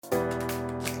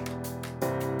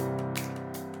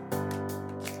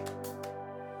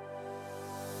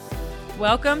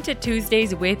Welcome to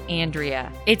Tuesdays with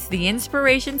Andrea. It's the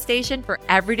inspiration station for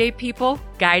everyday people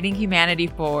guiding humanity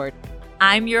forward.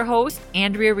 I'm your host,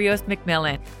 Andrea Rios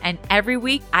McMillan, and every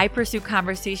week I pursue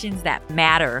conversations that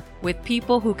matter with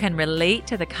people who can relate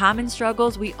to the common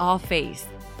struggles we all face.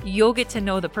 You'll get to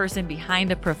know the person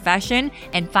behind a profession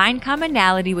and find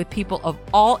commonality with people of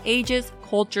all ages,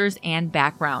 cultures, and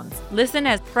backgrounds. Listen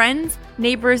as friends,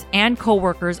 neighbors, and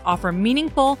coworkers offer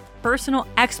meaningful, personal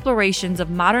explorations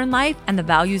of modern life and the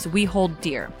values we hold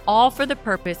dear, all for the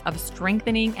purpose of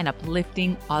strengthening and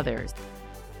uplifting others.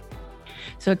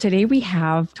 So today we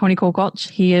have Anthony Kokalj.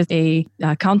 He is a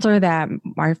counselor that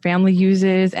our family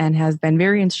uses and has been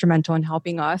very instrumental in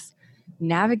helping us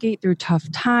navigate through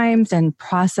tough times and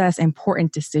process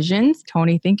important decisions.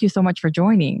 Tony, thank you so much for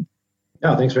joining.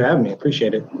 No, thanks for having me.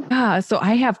 Appreciate it. So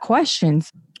I have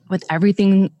questions. With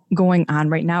everything going on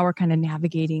right now, we're kind of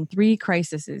navigating three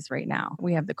crises right now.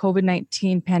 We have the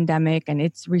COVID-19 pandemic and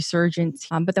its resurgence,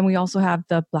 but then we also have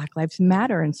the Black Lives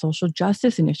Matter and social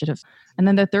justice initiatives. And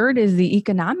then the third is the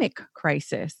economic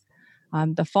crisis,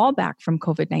 the fallback from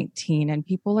COVID-19, and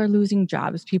people are losing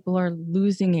jobs, people are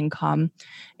losing income,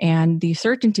 and the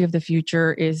certainty of the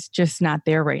future is just not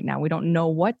there right now. We don't know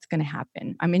what's going to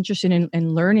happen. I'm interested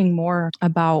in learning more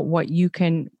about what you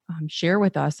can share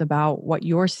with us about what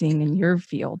you're seeing in your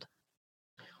field.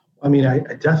 I mean, I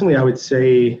definitely, I would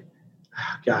say,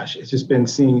 gosh, it's just been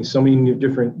seeing so many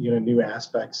different, new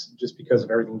aspects just because of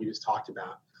everything you just talked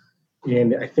about.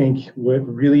 And I think what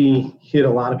really hit a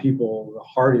lot of people the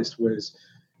hardest was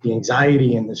the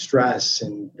anxiety and the stress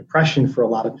and depression for a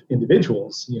lot of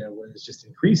individuals, was just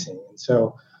increasing. And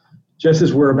so just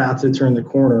as we're about to turn the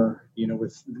corner,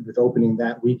 with opening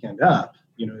that weekend up,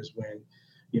 is when,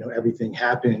 everything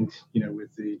happened,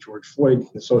 with the George Floyd,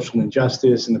 the social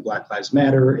injustice and the Black Lives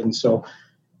Matter. And so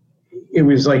it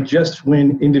was like just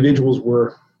when individuals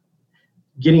were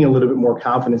getting a little bit more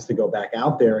confidence to go back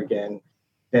out there again,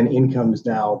 then in comes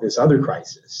now this other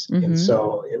crisis. Mm-hmm. And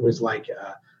so it was like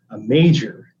a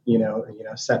major,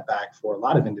 setback for a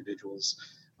lot of individuals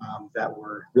that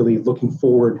were really looking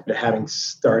forward to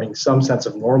starting some sense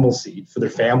of normalcy for their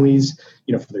families,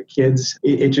 for their kids.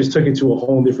 It just took it to a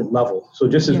whole different level. So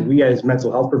just as we as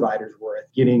mental health providers were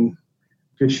getting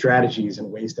good strategies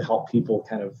and ways to help people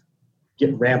kind of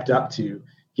get ramped up to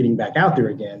getting back out there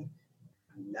again,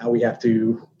 now we have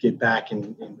to get back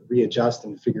and readjust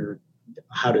and figure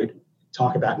how to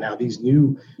talk about now these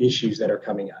new issues that are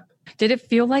coming up. Did it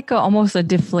feel like almost a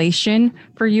deflation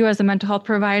for you as a mental health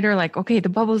provider? Like, okay, the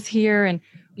bubble's here and,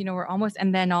 we're almost,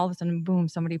 and then all of a sudden, boom,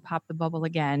 somebody popped the bubble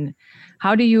again.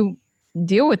 How do you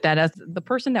deal with that as the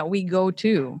person that we go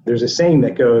to? There's a saying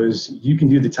that goes, you can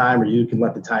do the time or you can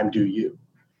let the time do you.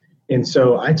 And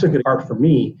so I took it apart for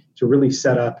me to really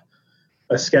set up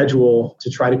a schedule to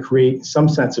try to create some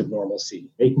sense of normalcy,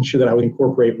 making sure that I would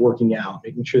incorporate working out,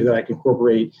 making sure that I could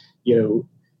incorporate,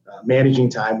 managing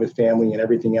time with family and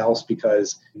everything else,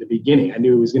 because in the beginning, I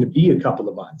knew it was going to be a couple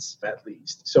of months at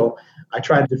least. So I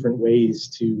tried different ways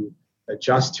to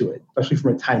adjust to it, especially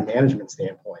from a time management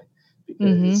standpoint,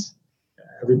 because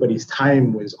everybody's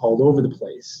time was all over the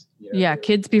place.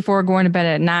 Kids before going to bed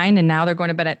at 9 and now they're going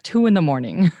to bed at 2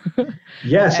 a.m.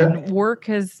 Yes. And work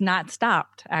has not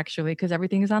stopped actually because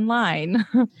everything is online.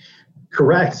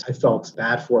 Correct. I felt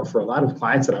bad for a lot of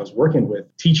clients that I was working with.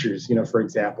 Teachers, for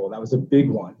example, that was a big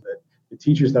one. The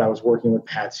teachers that I was working with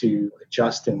had to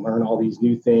adjust and learn all these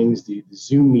new things, the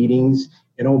Zoom meetings.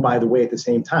 And oh, by the way, at the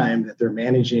same time that they're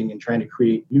managing and trying to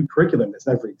create new curriculum that's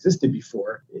never existed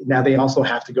before, now they also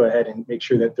have to go ahead and make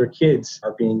sure that their kids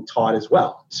are being taught as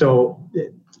well. So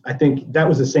I think that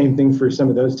was the same thing for some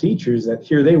of those teachers that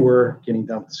here they were getting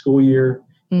done with the school year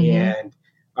and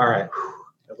all right,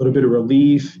 a little bit of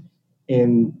relief.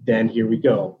 And then here we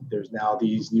go. There's now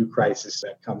these new crises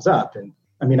that comes up. And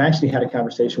I mean, I actually had a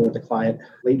conversation with a client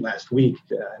late last week,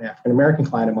 an African-American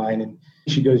client of mine. And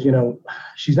she goes,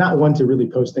 she's not one to really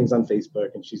post things on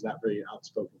Facebook and she's not really an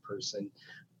outspoken person.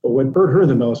 But what hurt her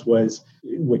the most was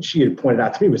what she had pointed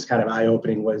out to me was kind of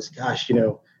eye-opening was, gosh,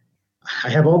 I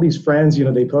have all these friends,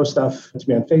 they post stuff to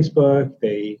me on Facebook.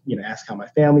 They, ask how my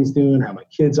family's doing, how my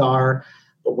kids are.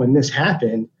 But when this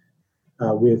happened,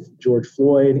 with George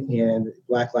Floyd and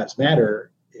Black Lives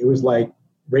Matter, it was like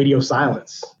radio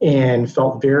silence, and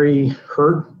felt very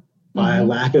hurt by a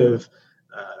lack of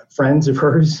friends of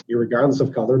hers, regardless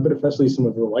of color, but especially some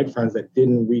of her white friends that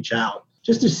didn't reach out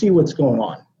just to see what's going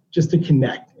on, just to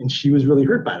connect. And she was really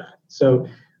hurt by that. So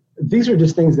these are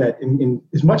just things that in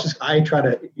as much as I try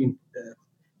to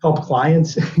help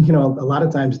clients, a lot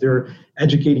of times they're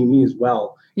educating me as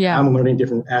well. Yeah. I'm learning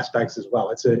different aspects as well.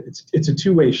 It's a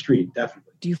two-way street,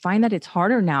 definitely. Do you find that it's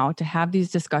harder now to have these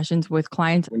discussions with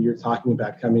clients? When you're talking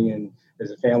about coming in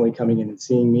as a family, coming in and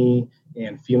seeing me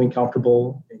and feeling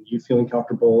comfortable, and you feeling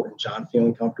comfortable, and John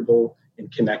feeling comfortable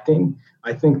and connecting,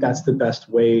 I think that's the best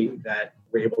way that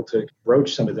we're able to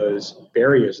broach some of those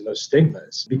barriers and those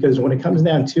stigmas. Because when it comes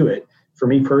down to it, for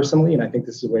me personally, and I think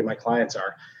this is the way my clients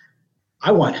are,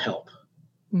 I want help.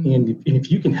 Mm-hmm. And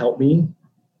if you can help me,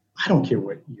 I don't care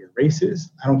what your race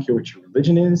is. I don't care what your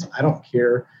religion is. I don't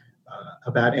care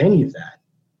about any of that.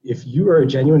 If you are a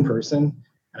genuine person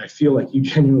and I feel like you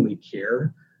genuinely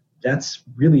care, that's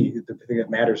really the thing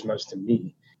that matters most to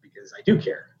me, because I do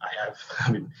care.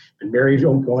 I've been married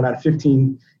going on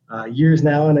 15 years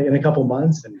now in a couple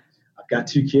months, and I've got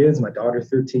 2 kids, my daughter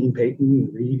 13, Peyton,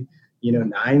 and Reed,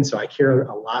 9. So I care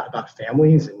a lot about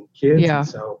families and kids. Yeah. And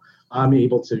so I'm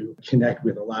able to connect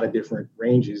with a lot of different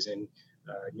ranges in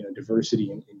diversity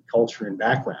in culture and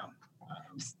background.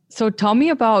 So tell me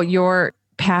about your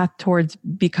path towards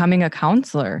becoming a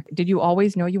counselor. Did you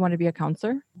always know you want to be a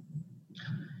counselor?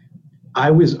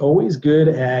 I was always good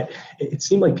at, it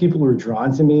seemed like people were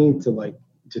drawn to me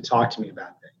to talk to me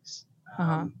about things.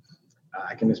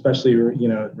 I can especially,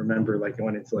 remember like I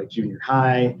went into like junior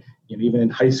high, even in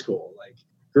high school, like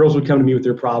girls would come to me with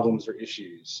their problems or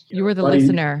issues. You were the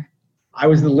listener. I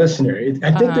was the listener.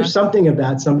 I think there's something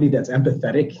about somebody that's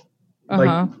empathetic.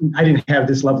 Like I didn't have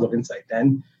this level of insight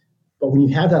then, but when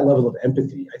you have that level of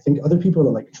empathy, I think other people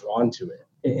are like drawn to it.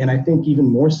 And I think even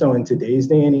more so in today's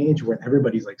day and age, where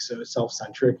everybody's like so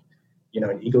self-centric,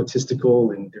 and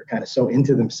egotistical, and they're kind of so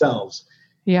into themselves.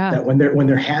 Yeah. That when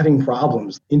they're having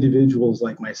problems, individuals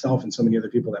like myself and so many other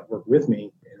people that work with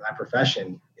me in my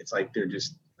profession, it's like they're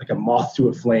just like a moth to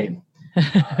a flame.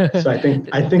 So I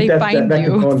think they that find that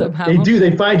you component, somehow.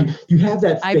 they find you. You have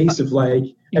that face of like,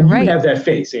 and you have that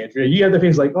face, Andrea. You have the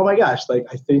face like, oh my gosh, like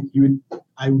I think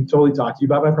I would totally talk to you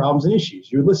about my problems and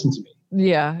issues. You would listen to me.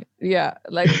 Yeah.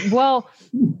 Like, well,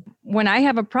 when I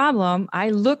have a problem, I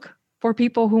look for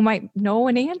people who might know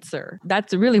an answer.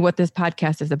 That's really what this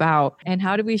podcast is about. And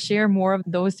how do we share more of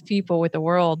those people with the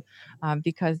world?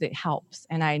 Because it helps.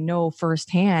 And I know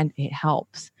firsthand it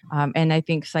helps. And I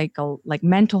think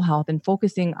mental health and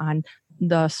focusing on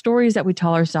the stories that we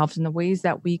tell ourselves and the ways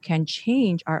that we can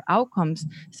change our outcomes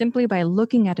simply by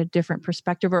looking at a different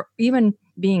perspective, or even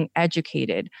being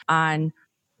educated on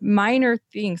minor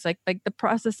things like the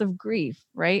process of grief,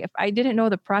 right? If I didn't know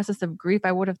the process of grief,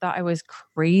 I would have thought I was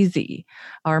crazy,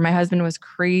 or my husband was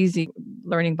crazy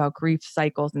learning about grief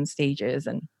cycles and stages.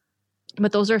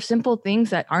 But those are simple things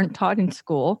that aren't taught in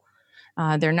school.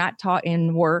 They're not taught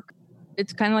in work.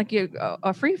 It's kind of like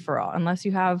a free-for-all unless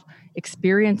you have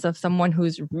experience of someone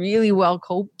who's really well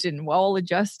coped and well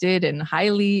adjusted and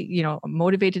highly,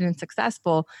 motivated and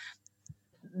successful.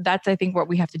 That's, I think, what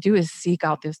we have to do is seek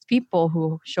out those people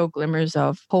who show glimmers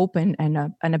of hope and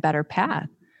a better path.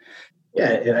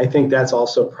 Yeah, and I think that's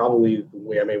also probably the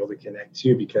way I'm able to connect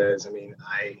too, because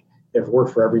I have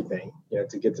worked for everything,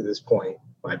 to get to this point.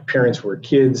 My parents were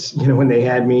kids, when they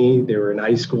had me. They were in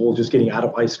high school, just getting out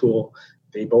of high school.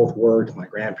 They both worked. My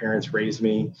grandparents raised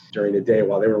me during the day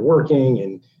while they were working,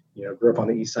 and grew up on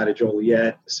the east side of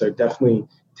Joliet. So definitely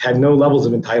had no levels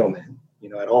of entitlement,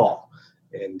 at all.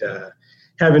 And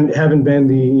haven't been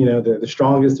the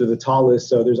strongest or the tallest.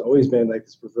 So there's always been like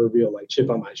this proverbial like chip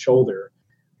on my shoulder.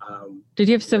 Did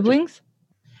you have siblings?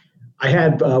 I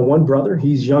had one brother.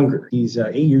 He's younger. He's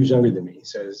 8 years younger than me.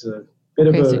 So it's a bit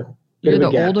of a you're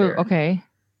the older. There. Okay.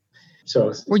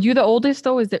 So were you the oldest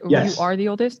though? Yes. You are the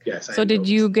oldest? Yes. So did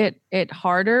you get it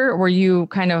harder? Were you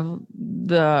kind of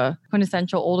the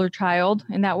quintessential older child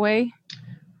in that way?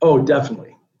 Oh,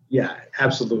 definitely. Yeah,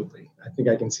 absolutely. I think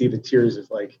I can see the tears of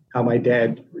like how my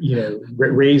dad,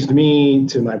 raised me,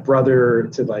 to my brother,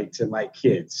 to my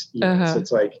kids. So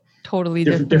it's like totally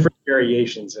different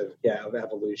variations of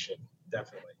evolution.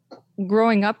 Definitely.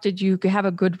 Growing up, did you have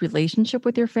a good relationship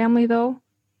with your family though?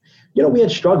 We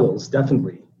had struggles,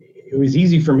 definitely. It was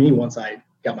easy for me once I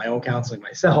got my own counseling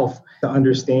myself to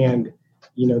understand,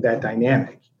 that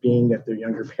dynamic. Being that they're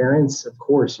younger parents, of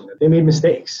course, they made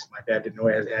mistakes. My dad didn't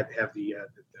always have the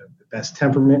best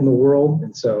temperament in the world.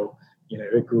 And so,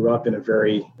 it grew up in a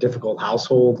very difficult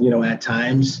household, at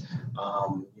times,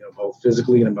 both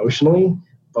physically and emotionally.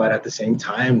 But at the same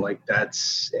time, like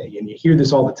and you hear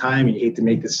this all the time, and you hate to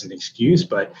make this an excuse,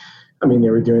 but they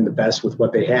were doing the best with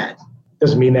what they had.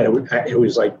 Doesn't mean that it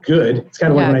was like good. It's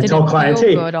kind of like when I tell clients,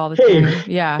 hey,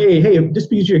 just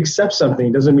because you accept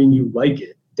something doesn't mean you like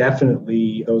it.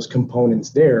 definitely those components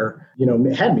there,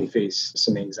 had me face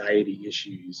some anxiety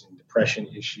issues and depression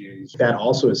issues. That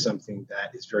also is something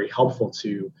that is very helpful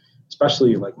to,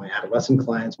 especially like my adolescent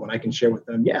clients, when I can share with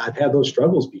them, yeah, I've had those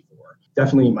struggles before.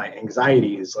 Definitely my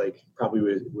anxiety is probably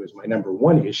was my number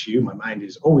one issue. My mind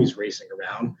is always racing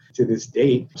around to this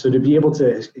date. So to be able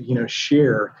to,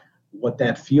 share what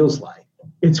that feels like,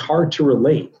 it's hard to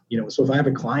relate. So if I have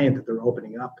a client that they're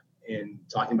opening up and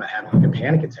talking about having a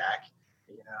panic attack,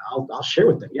 I'll share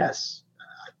with them, yes,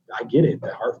 I get it.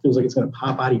 The heart feels like it's going to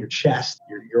pop out of your chest.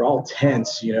 You're all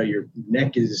tense. Your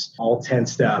neck is all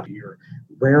tensed up. You're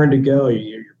raring to go.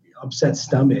 You're upset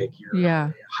stomach.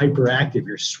 You're hyperactive.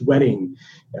 You're sweating.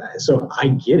 So I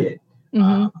get it.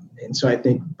 And so I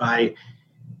think by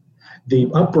the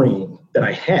upbringing that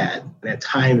I had, and at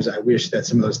times I wish that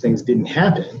some of those things didn't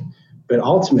happen, but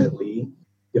ultimately,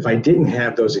 if I didn't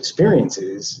have those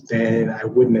experiences, then I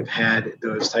wouldn't have had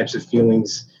those types of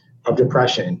feelings of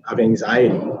depression, of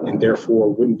anxiety, and therefore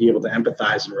wouldn't be able to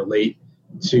empathize and relate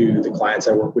to the clients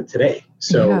I work with today.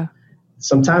 So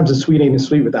sometimes the sweet ain't as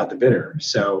sweet without the bitter.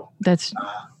 So that's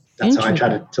how I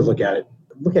try to look at it.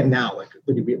 Look at now,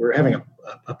 we're having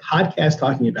a podcast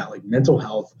talking about mental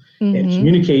health and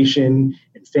communication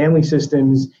and family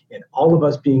systems and all of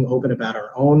us being open about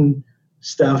our own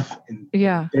stuff and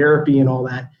therapy and all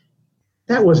that.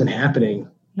 That wasn't happening.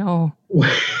 No. When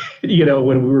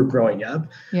we were growing up,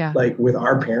 yeah. With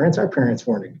our parents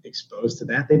weren't exposed to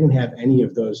that. They didn't have any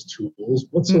of those tools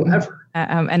whatsoever.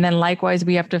 And then likewise,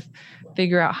 we have to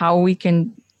figure out how we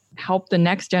can help the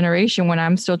next generation when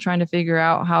I'm still trying to figure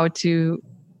out how to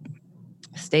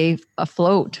stay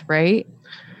afloat, right?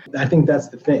 I think that's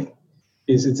the thing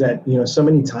is that, so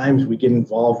many times we get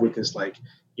involved with this,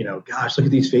 gosh, look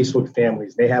at these Facebook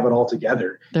families. They have it all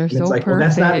together. They're and so it's perfect. Well,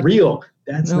 that's not real.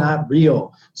 That's not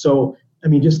real. So,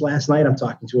 just last night I'm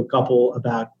talking to a couple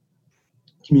about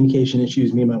communication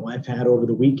issues me and my wife had over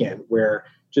the weekend, where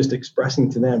just expressing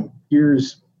to them,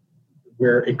 here's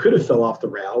where it could have fell off the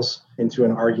rails into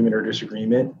an argument or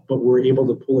disagreement, but we're able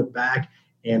to pull it back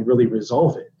and really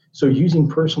resolve it. So using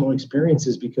personal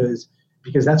experiences because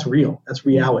that's real. That's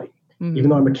reality. Mm-hmm. Even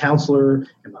though I'm a counselor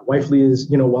and my wife Lee is,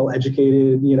 well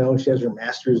educated, she has her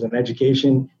master's in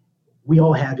education, we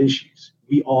all have issues.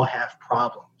 We all have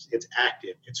problems. It's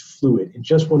active, it's fluid. And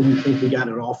just when we think we got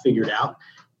it all figured out,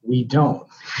 we don't.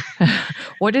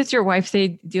 What does your wife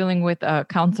say dealing with a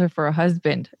counselor for a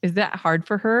husband? Is that hard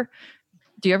for her?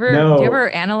 Do you ever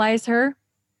analyze her?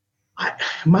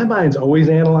 My mind's always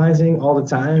analyzing all the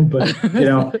time, but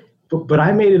but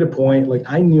I made it a point,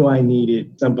 I knew I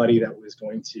needed somebody that was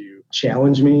going to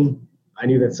challenge me. I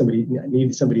knew that I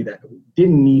needed somebody that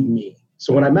didn't need me.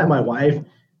 So when I met my wife,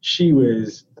 she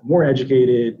was more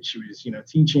educated. She was,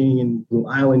 teaching in Blue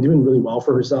Island, doing really well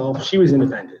for herself. She was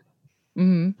independent.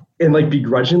 Mm-hmm. And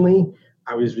begrudgingly,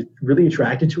 I was really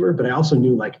attracted to her, but I also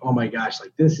knew oh my gosh,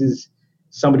 this is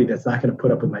somebody that's not going to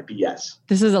put up with my BS.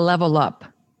 This is a level up.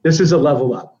 This is a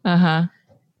level up. Uh-huh.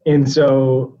 And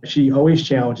so she always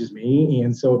challenges me.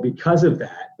 And so because of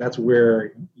that, that's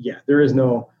where, there is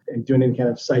no doing any kind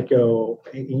of psycho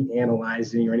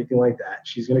analyzing or anything like that.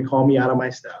 She's going to call me out on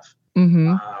my stuff.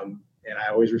 Mm-hmm. And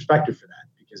I always respect her for that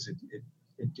because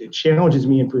it challenges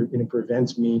me and it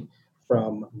prevents me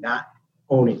from not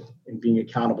owning and being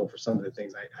accountable for some of the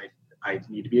things I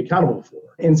need to be accountable for.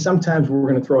 And sometimes we're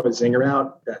going to throw a zinger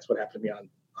out. That's what happened to me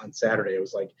on Saturday. It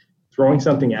was throwing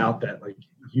something out that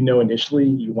initially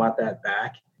you want that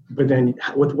back, but then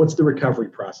what's the recovery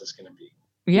process going to be?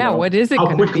 Yeah. What is it?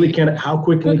 How quickly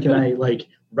can I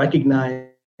recognize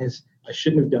I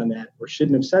shouldn't have done that or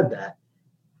shouldn't have said that,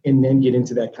 and then get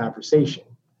into that conversation,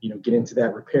 get into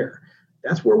that repair.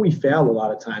 That's where we fail a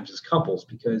lot of times as couples,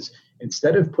 because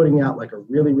instead of putting out a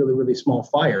really, really, really small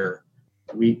fire,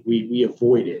 we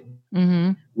avoid it.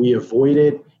 Mm-hmm. We avoid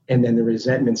it, and then the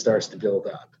resentment starts to build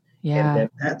up. Yeah. And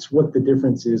that's what the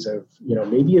difference is of,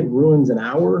 maybe it ruins an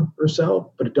hour or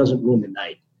so, but it doesn't ruin the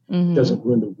night. Mm-hmm. It doesn't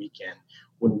ruin the weekend.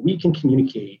 When we can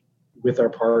communicate with our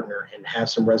partner and have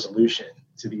some resolution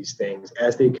to these things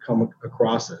as they come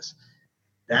across us,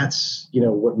 that's,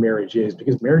 what marriage is,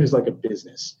 because marriage is like a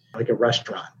business, like a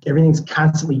restaurant. Everything's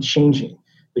constantly changing.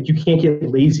 You can't get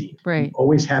lazy. Right. You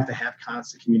always have to have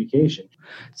constant communication.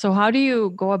 So how do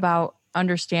you go about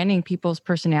understanding people's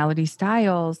personality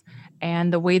styles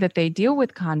and the way that they deal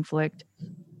with conflict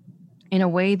in a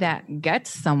way that gets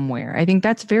somewhere? I think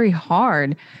that's very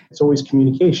hard. It's always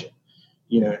communication,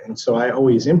 and so I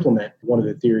always implement one of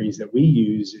the theories that we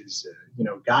use is,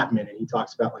 Gottman, and he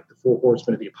talks about the 4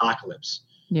 horsemen of the apocalypse.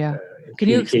 Yeah. Can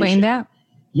you explain that?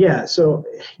 Yeah. So,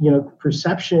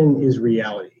 perception is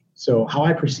reality. So how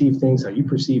I perceive things, how you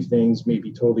perceive things may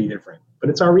be totally different,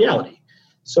 but it's our reality.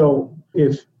 So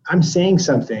if I'm saying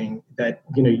something that,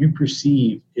 you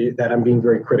perceive that I'm being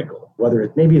very critical,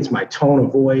 whether maybe it's my tone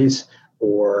of voice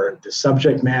or the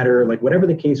subject matter, like whatever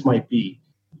the case might be,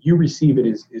 you receive it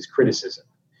as criticism.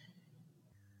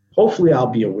 Hopefully I'll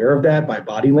be aware of that by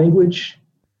body language,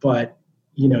 but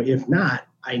if not,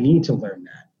 I need to learn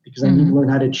that because I need to learn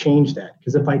how to change that.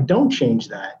 Because if I don't change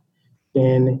that,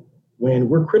 then when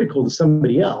we're critical to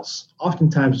somebody else,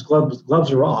 oftentimes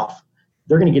gloves are off,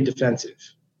 they're going to get defensive.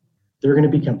 They're going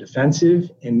to become defensive.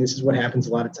 And this is what happens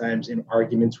a lot of times in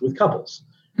arguments with couples.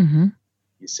 Mm-hmm.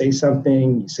 You say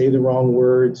something, you say the wrong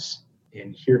words,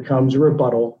 and here comes a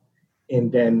rebuttal.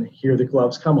 And then here the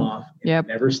gloves come off. And it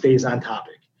never stays on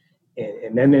topic.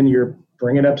 And then you're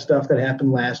bringing up stuff that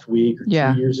happened last week or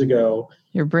 2 years ago.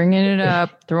 You're bringing it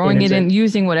up, throwing it in,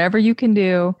 using whatever you can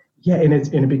do. Yeah, and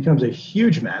it becomes a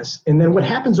huge mess. And then what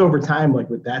happens over time,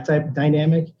 like with that type of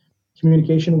dynamic,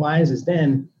 communication-wise, is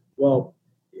then, well,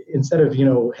 instead of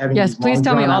having yes, please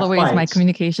tell me all the ways fights, my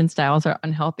communication styles are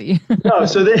unhealthy. No,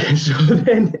 so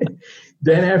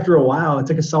then after a while,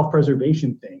 it's like a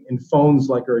self-preservation thing, and phones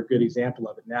are a good example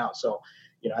of it now. So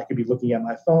I could be looking at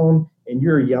my phone, and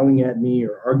you're yelling at me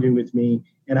or arguing with me,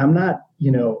 and I'm not,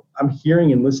 I'm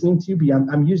hearing and listening to you, but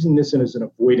I'm using this as an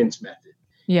avoidance method.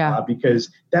 Yeah, because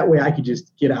that way I could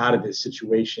just get out of this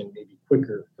situation maybe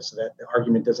quicker, so that the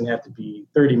argument doesn't have to be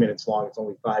 30 minutes long. It's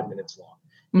only 5 minutes long.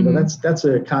 That's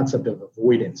a concept of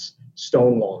avoidance,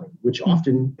 stonewalling, which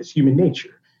often is human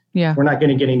nature. Yeah, we're not going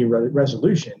to get any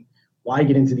resolution. Why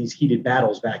get into these heated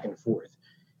battles back and forth?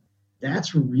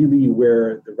 That's really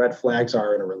where the red flags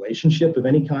are in a relationship of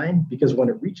any kind, because when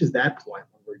it reaches that point,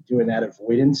 when we're doing that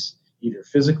avoidance, either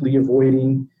physically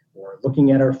avoiding or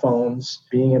looking at our phones,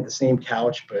 being at the same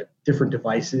couch, but different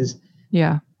devices,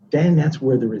 then that's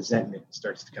where the resentment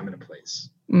starts to come into place.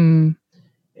 And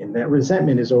that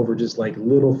resentment is over just like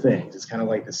little things. It's kind of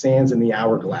like the sands in the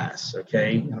hourglass,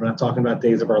 okay? I'm not talking about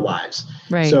days of our lives.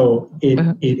 Right. So it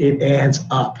adds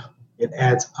up. It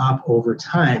adds up over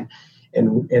time.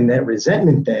 And that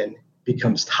resentment then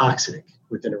becomes toxic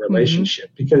within a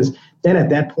relationship, because then at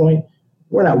that point,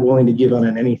 we're not willing to give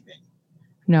on anything.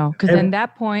 No, because at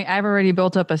that point, I've already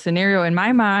built up a scenario in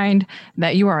my mind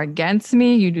that you are against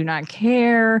me. You do not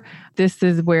care. This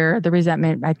is where the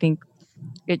resentment, I think,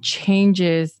 it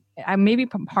changes. Maybe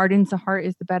hardens the heart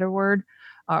is the better word,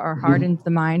 or hardens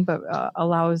the mind, but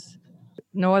allows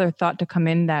no other thought to come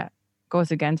in that goes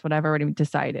against what I've already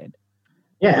decided.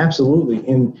 Yeah, absolutely.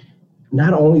 And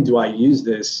not only do I use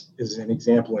this as an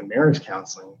example in marriage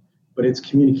counseling, but it's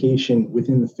communication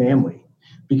within the family.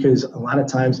 Because a lot of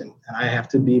times, and I have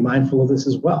to be mindful of this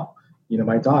as well,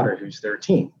 my daughter who's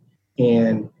 13,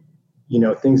 and,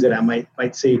 things that I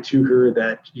might say to her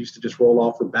that used to just roll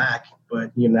off her back,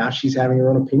 but, now she's having her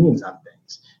own opinions on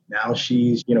things. Now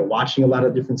she's, watching a lot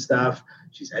of different stuff.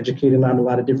 She's educated on a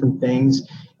lot of different things.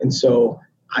 And so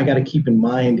I got to keep in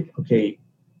mind, okay,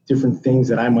 different things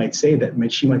that I might say that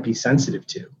she might be sensitive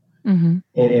to,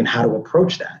 and how to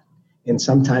approach that. And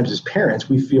sometimes as parents,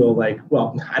 we feel like,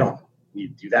 well, I don't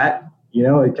need to do that.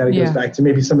 It kind of goes back to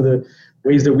maybe some of the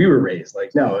ways that we were raised.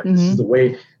 Like, no, this is the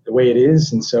way it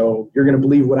is. And so you're going to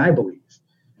believe what I believe,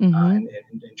 and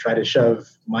try to shove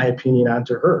my opinion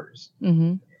onto hers,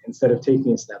 instead of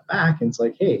taking a step back. And it's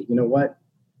like, hey, you know what?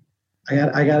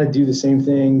 I got to do the same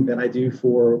thing that I do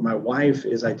for my wife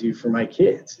as I do for my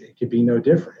kids. It could be no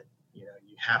different. You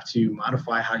have to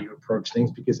modify how you approach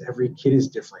things because every kid is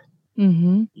different.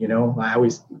 My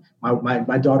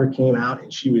daughter came out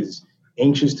and she was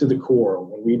anxious to the core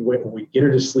when we'd get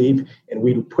her to sleep, and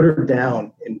we'd put her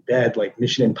down in bed like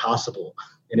Mission Impossible.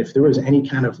 And if there was any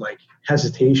kind of like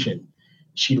hesitation,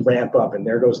 she'd ramp up, and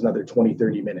there goes another 20,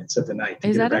 30 minutes of the night.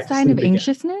 Is that a sign of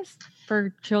anxiousness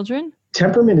for children?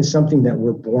 Temperament is something that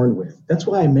we're born with. That's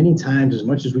why many times, as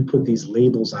much as we put these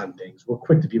labels on things, we're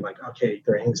quick to be like, okay,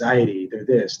 they're anxiety, they're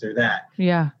this, they're that.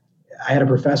 Yeah. I had a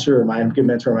professor, my good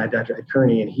mentor, my Dr. Ed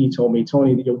Kearney, and he told me,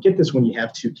 Tony, you'll get this when you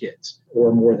have 2 kids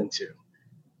or more than 2.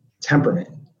 Temperament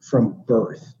from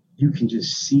birth. You can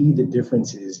just see the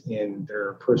differences in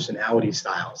their personality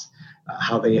styles,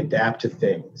 how they adapt to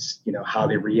things, how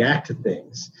they react to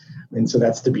things. And so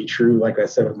that's to be true, like I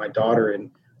said, with my daughter and,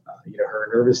 her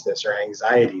nervousness or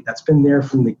anxiety. That's been there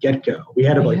from the get-go. We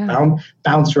had to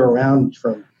bounce her around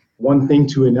from one thing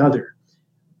to another.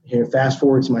 Fast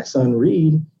forward to my son,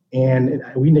 Reed, and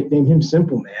we nicknamed him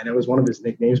Simple Man. It was one of his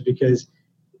nicknames because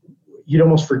you'd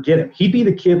almost forget him. He'd be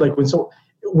the kid, like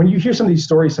when you hear some of these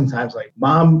stories sometimes, like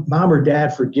mom or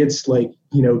dad forgets, like,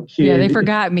 kid. Yeah, they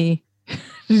forgot me.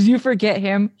 Did you forget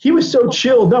him? He was so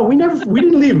chill. No, we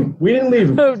didn't leave him. We didn't leave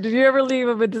him. Oh, did you ever leave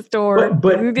him at the store?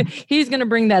 But he's going to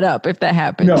bring that up if that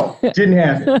happens. No, didn't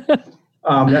happen.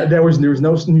 There was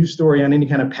no news story on any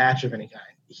kind of patch of any kind.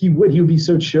 He would be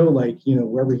so chill, like,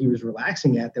 wherever he was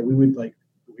relaxing at, that we would be like,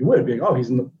 oh,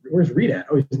 where's Reed at?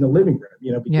 Oh, he's in the living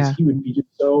room, because he would be just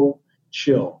so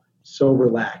chill, so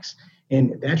relaxed.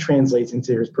 And that translates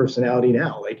into his personality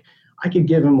now. Like, I could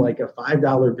give him like a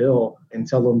 $5 bill and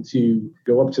tell him to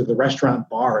go up to the restaurant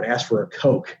bar and ask for a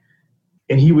Coke,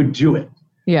 and he would do it.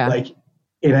 Yeah. Like,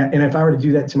 and if I were to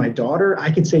do that to my daughter,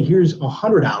 I could say, here's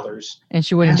 $100. And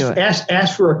she wouldn't do it.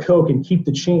 Ask for a Coke and keep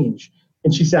the change.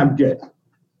 And she said, I'm good.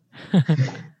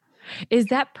 Is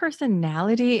that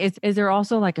personality? Is there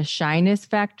also like a shyness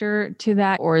factor to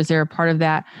that? Or is there a part of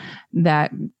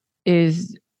that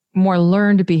is more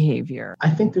learned behavior? I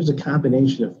think there's a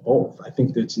combination of both. I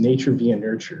think that it's nature via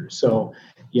nurture. So,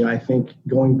 I think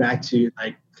going back to,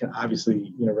 I can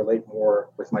obviously, relate more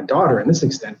with my daughter in this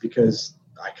extent, because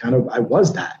I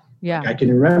was that. Yeah. Like, I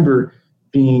can remember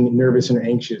being nervous and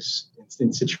anxious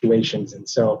in situations. And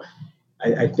so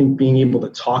I think being able to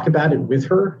talk about it with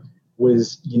her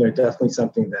was, definitely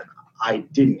something that I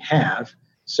didn't have.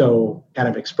 So kind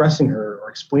of expressing her or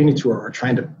explaining to her or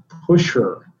trying to push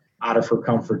her out of her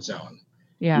comfort zone.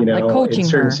 Yeah, like coaching in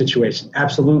certain her. situations.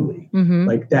 Absolutely. Mm-hmm.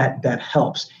 Like that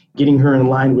helps. Getting her in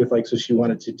line with, so she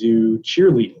wanted to do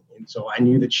cheerleading. And so I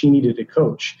knew that she needed a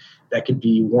coach that could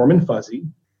be warm and fuzzy,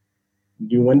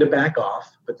 knew when to back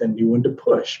off, but then knew when to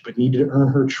push, but needed to earn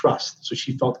her trust so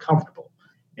she felt comfortable.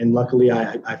 And luckily,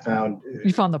 I found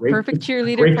you found the perfect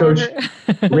cheerleader. Great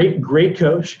coach, great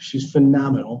coach. She's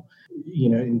phenomenal.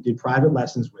 And did private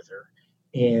lessons with her,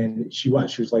 and she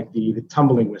was like the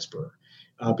tumbling whisperer,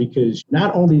 because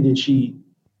not only did she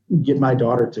get my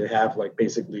daughter to have like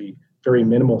basically very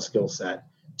minimal skill set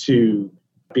to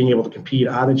being able to compete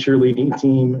on the cheerleading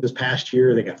team this past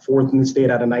year. They got 4th in the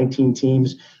state out of 19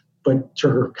 teams, but to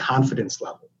her confidence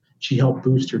level, she helped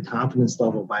boost her confidence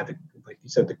level by like you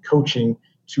said, the coaching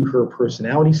to her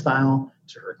personality style,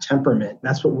 to her temperament.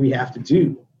 That's what we have to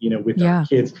do, with our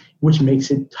kids, which makes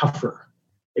it tougher.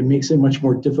 It makes it much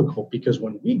more difficult, because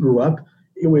when we grew up,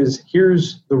 it was,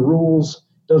 here's the rules.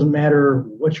 Doesn't matter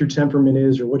what your temperament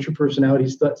is or what your personality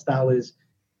style is.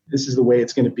 This is the way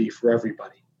it's going to be for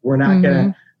everybody. We're not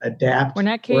going to adapt. We're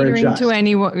not catering to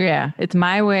anyone. Yeah, it's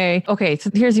my way. Okay, so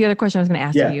here's the other question I was going to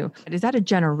ask you. Is that a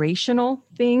generational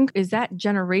thing? Is that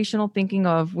generational thinking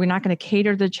of we're not going to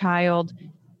cater to the child?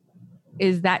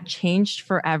 Is that changed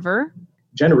forever?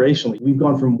 Generationally, we've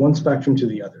gone from one spectrum to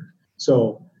the other.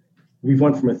 So we've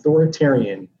went from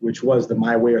authoritarian, which was the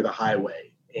my way or the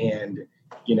highway. And,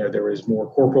 there was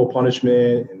more corporal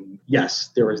punishment. And yes,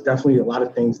 there was definitely a lot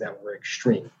of things that were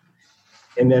extreme.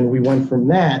 And then we went from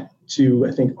that to,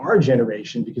 I think, our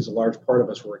generation, because a large part of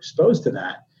us were exposed to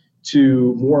that,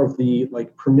 to more of the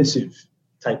like permissive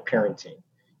type parenting.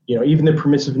 Even the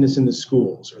permissiveness in the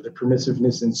schools or the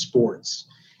permissiveness in sports.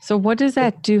 So what does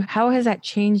that do? How has that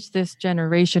changed this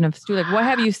generation of students? Like, what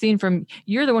have you seen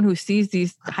you're the one who sees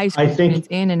these high school students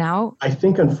in and out? I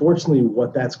think, unfortunately,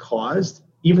 what that's caused,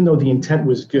 even though the intent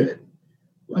was good,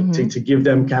 like to give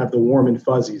them kind of the warm and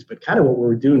fuzzies, but kind of what we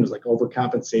were doing was like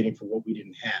overcompensating for what we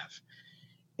didn't have.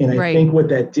 And I think what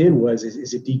that did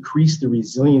is it decreased the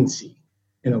resiliency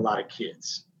in a lot of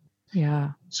kids.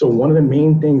 Yeah. So one of the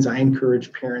main things I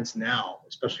encourage parents now,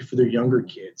 especially for their younger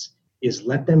kids, is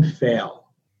let them fail.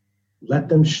 Let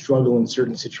them struggle in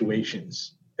certain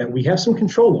situations that we have some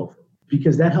control over,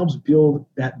 because that helps build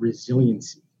that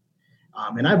resiliency.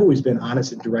 And I've always been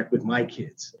honest and direct with my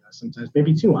kids, sometimes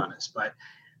maybe too honest, but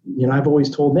I've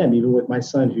always told them, even with my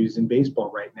son who's in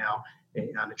baseball right now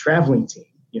on a traveling team,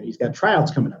 he's got tryouts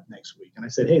coming up next week. And I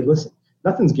said, hey, listen,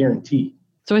 nothing's guaranteed.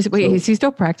 So is he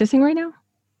still practicing right now?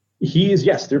 He is,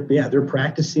 yes. They're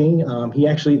practicing.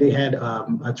 They had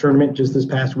a tournament just this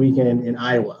past weekend in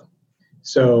Iowa.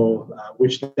 So,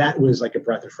 which that was like a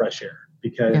breath of fresh air,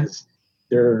 because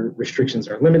their restrictions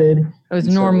are limited. It was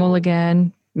normal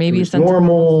again. Maybe it's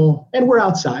normal, and we're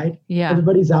outside. Yeah,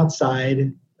 everybody's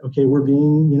outside. Okay, we're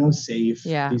being safe.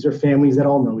 Yeah, these are families that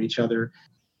all know each other.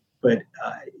 But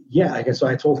I guess so.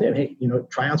 I told him, hey,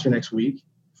 tryouts are next week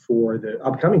for the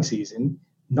upcoming season.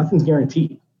 Nothing's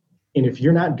guaranteed, and if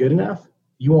you're not good enough,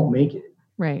 you won't make it.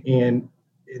 Right. And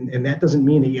that doesn't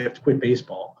mean that you have to quit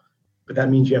baseball. But that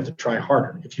means you have to try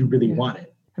harder if you really want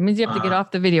it. That means you have to get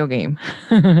off the video game.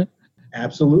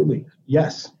 Absolutely.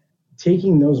 Yes.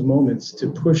 Taking those moments to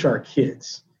push our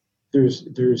kids.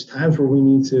 There's times where we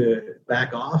need to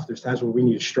back off. There's times where we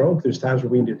need to stroke. There's times where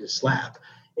we need to slap.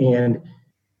 And,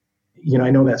 I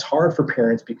know that's hard for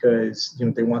parents because,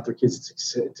 they want their kids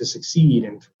to succeed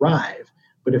and thrive.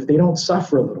 But if they don't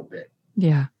suffer a little bit,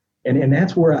 yeah, and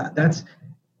that's where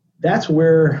that's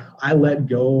where I let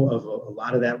go of a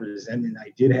lot of that resentment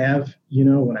I did have,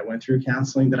 when I went through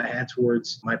counseling that I had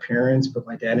towards my parents, but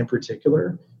my dad in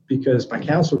particular, because my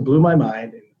counselor blew my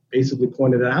mind and basically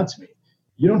pointed it out to me.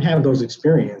 You don't have those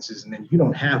experiences, and then you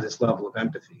don't have this level of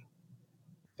empathy,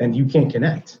 then you can't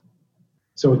connect.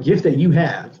 So a gift that you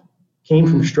have came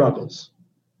from struggles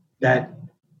that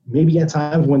maybe at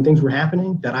times when things were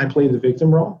happening that I played the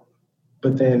victim role,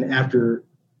 but then after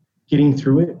getting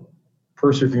through it,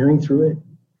 persevering through it,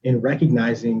 and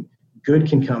recognizing good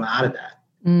can come out of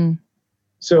that.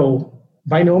 So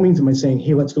by no means am I saying,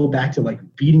 hey, let's go back to like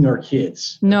beating our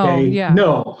kids. No, okay? yeah.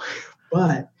 No,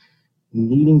 but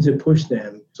needing to push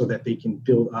them so that they can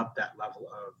build up that level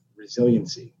of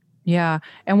resiliency. Yeah.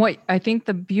 And what I think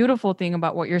the beautiful thing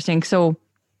about what you're saying, so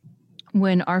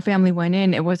when our family went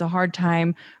in, it was a hard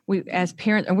time. We, as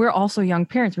parents, and we're also young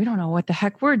parents, we don't know what the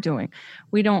heck we're doing.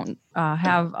 We don't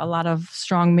have a lot of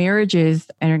strong marriages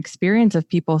and experience of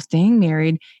people staying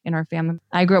married in our family.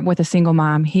 I grew up with a single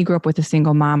mom. He grew up with a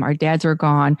single mom. Our dads are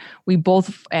gone. We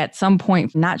both, at some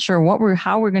point, not sure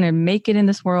how we're going to make it in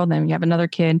this world. And we have another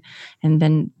kid, and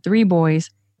then 3 boys,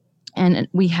 and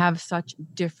we have such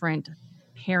different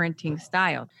parenting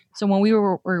styles. So when we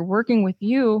were working with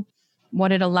you,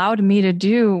 what it allowed me to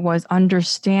do was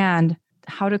understand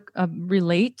how to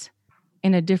relate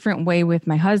in a different way with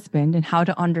my husband and how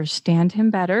to understand him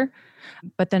better,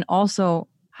 but then also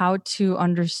how to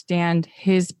understand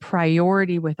his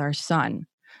priority with our son,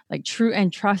 like true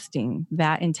and trusting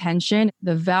that intention,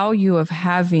 the value of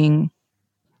having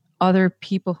other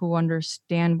people who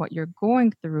understand what you're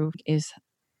going through is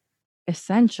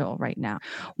essential right now.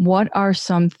 What are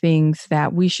some things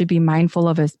that we should be mindful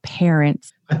of as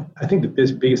parents? I think the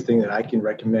biggest thing that I can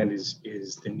recommend is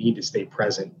the need to stay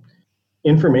present.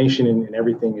 Information and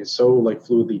everything is so like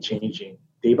fluidly changing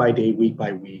day by day, week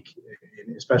by week,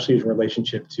 and especially in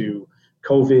relationship to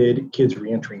COVID, kids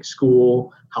reentering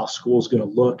school, how school's going to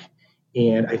look.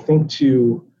 And I think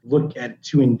to look at it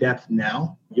too in depth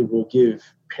now, it will give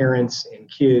parents and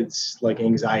kids like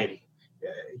anxiety,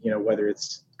 whether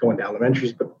it's going to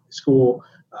elementary school,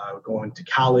 going to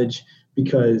college,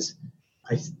 because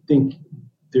I think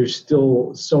there's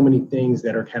still so many things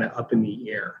that are kind of up in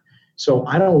the air. So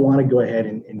I don't want to go ahead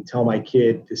and tell my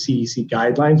kid the CDC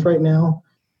guidelines right now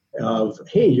of,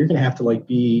 hey, you're going to have to like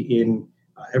be in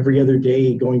every other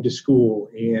day going to school,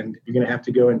 and you're going to have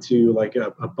to go into like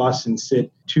a bus and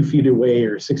sit 2 feet away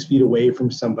or 6 feet away from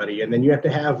somebody. And then you have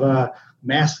to have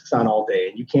masks on all day,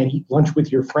 and you can't eat lunch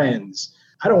with your friends.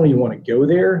 I don't even want to go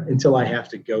there until I have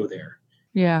to go there.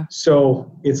 Yeah.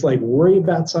 So it's like worry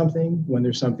about something when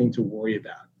there's something to worry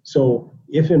about. So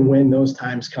if and when those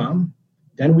times come,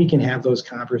 then we can have those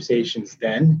conversations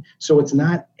then. So it's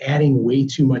not adding way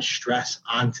too much stress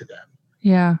onto them.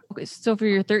 Yeah. So for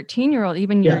your 13-year-old,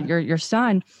 even your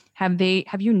son, have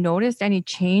you noticed any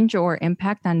change or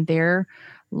impact on their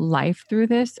life through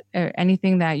this? Or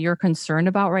anything that you're concerned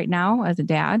about right now as a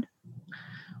dad?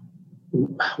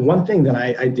 One thing that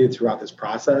I did throughout this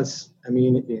process,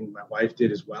 and my wife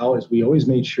did as well, is we always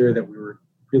made sure that we were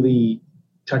really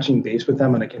touching base with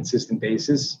them on a consistent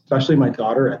basis, especially my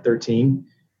daughter at 13,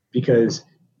 because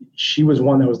she was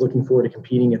one that was looking forward to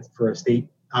competing for a state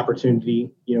opportunity,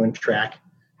 in track,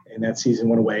 and that season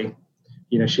went away.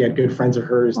 She had good friends of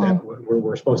hers that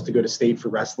were supposed to go to state for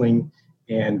wrestling,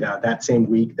 and that same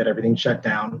week that everything shut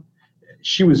down,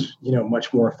 she was,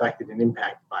 much more affected and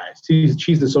impacted by it.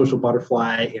 She's the social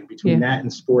butterfly, and between that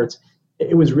and sports,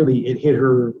 it hit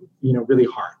her, really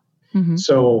hard. Mm-hmm.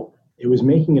 So it was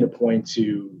making it a point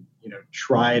to,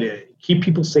 try to keep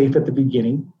people safe at the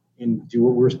beginning and do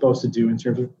what we were supposed to do in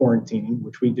terms of quarantining,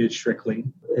 which we did strictly.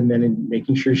 And then in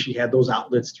making sure she had those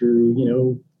outlets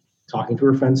through, talking to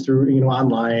her friends through,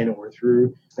 online or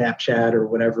through Snapchat or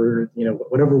whatever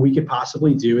we could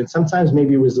possibly do. And sometimes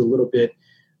maybe it was a little bit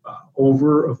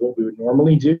over of what we would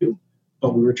normally do,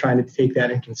 but we were trying to take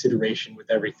that in consideration with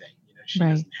everything. She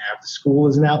doesn't have the school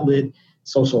as an outlet.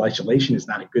 Social isolation is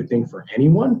not a good thing for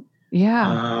anyone.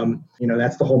 Yeah.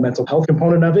 That's the whole mental health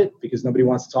component of it, because nobody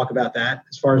wants to talk about that.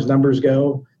 As far as numbers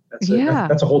go, that's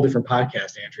a whole different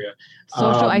podcast, Andrea.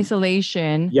 Social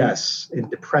isolation. Yes.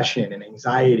 And depression and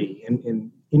anxiety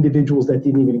and individuals that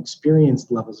didn't even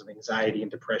experience levels of anxiety and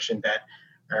depression that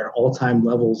are at all-time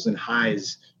levels and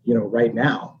highs, right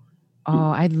now.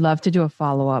 Oh, I'd love to do a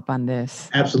follow-up on this.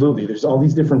 Absolutely. There's all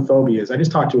these different phobias. I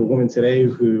just talked to a woman today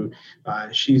who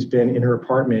she's been in her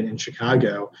apartment in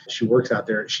Chicago. She works out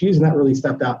there. She has not really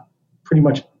stepped out pretty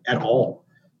much at all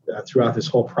throughout this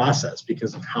whole process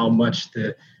because of how much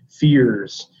the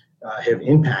fears have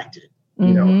impacted,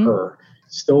 her.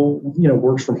 Still,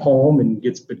 works from home and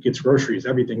gets groceries,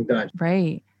 everything done.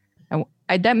 Right. And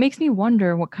that makes me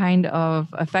wonder what kind of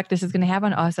effect this is going to have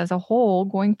on us as a whole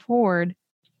going forward,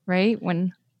 right?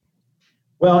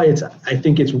 Well, I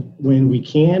think it's when we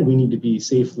need to be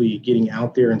safely getting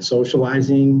out there and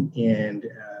socializing and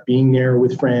being there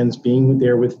with friends, being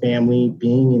there with family,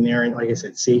 being in there, and like I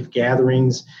said, safe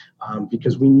gatherings,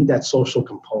 because we need that social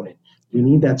component. We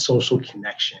need that social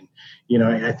connection.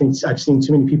 I think I've seen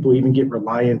too many people even get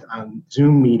reliant on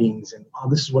Zoom meetings and, oh,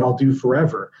 this is what I'll do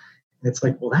forever. And it's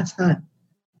like, well, that's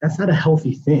not a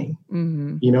healthy thing,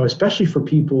 especially for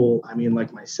people,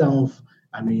 like myself,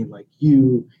 like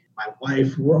you, my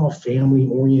wife, we're all family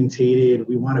orientated.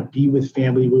 We want to be with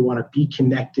family. We want to be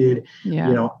connected.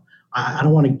 Yeah. I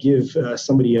don't want to give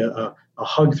somebody a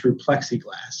hug through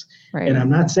plexiglass. Right. And I'm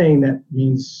not saying that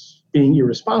means being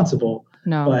irresponsible,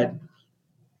 but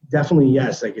definitely,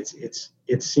 yes. Like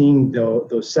it's seeing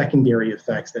those secondary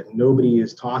effects that nobody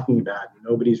is talking about.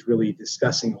 Nobody's really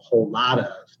discussing a whole lot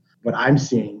of what I'm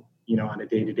seeing, on a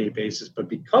day-to-day basis. But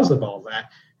because of all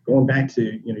that, going back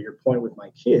to, your point with my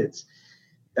kids,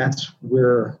 that's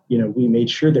where, we made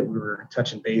sure that we were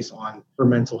touching base on her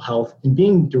mental health and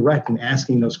being direct and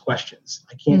asking those questions.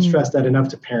 I can't stress that enough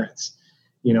to parents.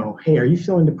 Hey, are you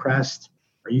feeling depressed?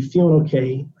 Are you feeling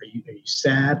okay? Are you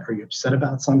sad? Are you upset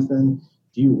about something?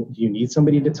 Do you need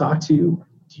somebody to talk to?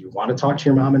 Do you want to talk to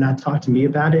your mom and not talk to me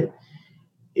about it?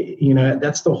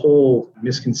 That's the whole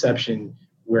misconception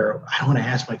where I don't want to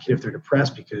ask my kid if they're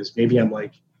depressed because maybe I'm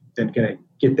then going to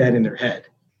get that in their head.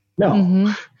 No.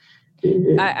 Mm-hmm.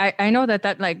 I know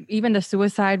that like even the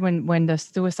suicide, when the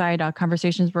suicide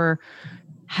conversations were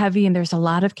heavy, and there's a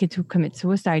lot of kids who commit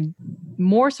suicide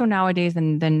more so nowadays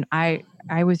than I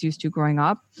was used to growing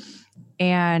up.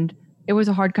 And it was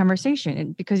a hard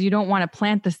conversation because you don't want to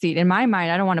plant the seed. In my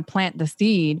mind, I don't want to plant the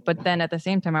seed, but then at the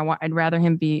same time, I'd rather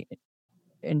him be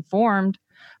informed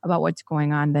about what's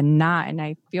going on than not. And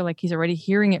I feel like he's already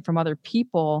hearing it from other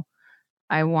people.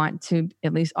 I want to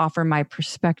at least offer my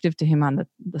perspective to him on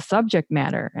the subject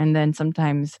matter. And then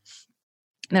sometimes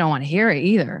they don't want to hear it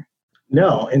either.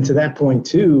 No. And to that point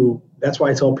too, that's why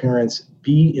I tell parents,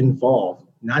 be involved,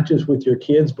 not just with your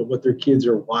kids, but what their kids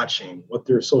are watching, what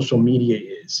their social media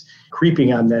is,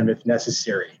 creeping on them if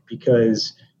necessary,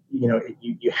 because,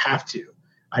 you have to.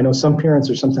 I know some parents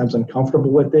are sometimes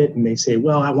uncomfortable with it and they say,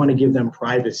 well, I want to give them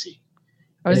privacy.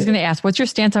 I was just going to ask, what's your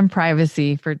stance on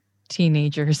privacy for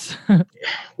teenagers?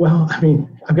 Well,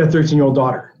 I've got a 13-year-old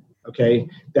daughter, okay,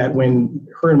 that when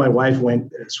her and my wife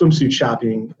went swimsuit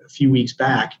shopping a few weeks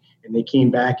back and they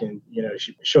came back and,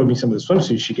 she showed me some of the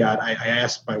swimsuits she got, I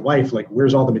asked my wife, like,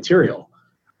 where's all the material?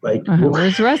 Like,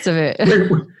 where's the rest of it?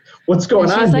 What's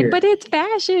going on here? She's like, but it's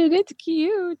fashion. It's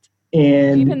cute.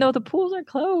 And even though the pools are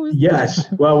closed.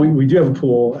 Yes. Well, we do have a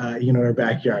pool, in our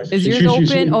backyard. Is yours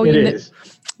open? It is.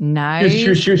 Nice.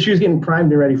 She was getting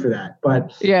primed and ready for that.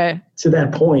 But yeah, to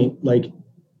that point, like,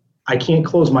 I can't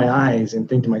close my eyes and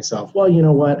think to myself, well, you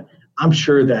know what? I'm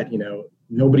sure that,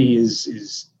 nobody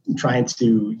is trying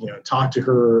to, talk to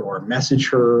her or message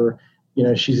her.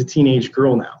 She's a teenage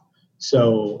girl now.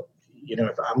 So,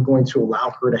 if I'm going to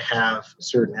allow her to have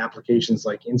certain applications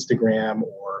like Instagram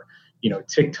or,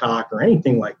 TikTok or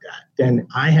anything like that, then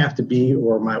I have to be,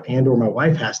 or my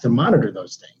wife has to monitor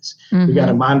those things. Mm-hmm. We got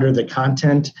to monitor the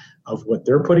content of what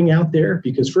they're putting out there,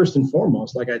 because first and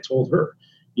foremost, like I told her,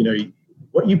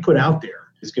 what you put out there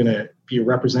is going to be a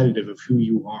representative of who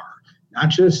you are, not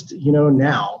just,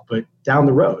 now, but down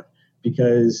the road.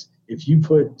 Because if you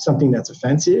put something that's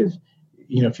offensive,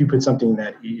 if you put something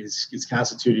that is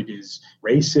constituted as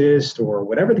racist or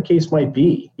whatever the case might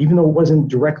be, even though it wasn't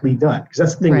directly done, because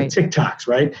that's the thing with TikToks,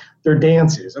 right? They're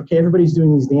dances. Okay, everybody's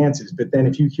doing these dances. But then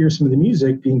if you hear some of the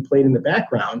music being played in the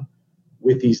background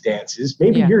with these dances,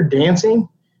 maybe you're dancing,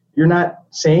 you're not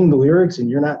saying the lyrics and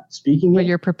you're not speaking but it,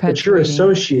 you're perpetuating. But you're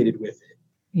associated with it.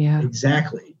 Yeah.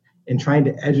 Exactly. And trying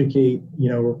to educate,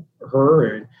 her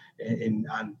and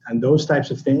on those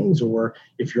types of things, or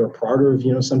if you're a part of,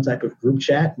 some type of group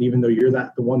chat, and even though you're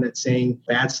not the one that's saying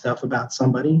bad stuff about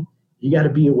somebody, you got to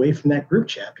be away from that group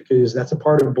chat, because that's a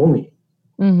part of bullying.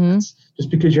 Mm-hmm. Just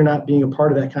because you're not being a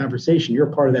part of that conversation, you're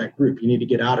a part of that group. You need to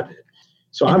get out of it.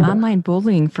 So online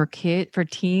bullying for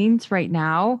teens right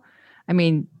now,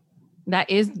 that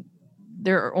is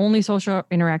their only social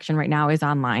interaction right now is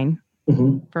online.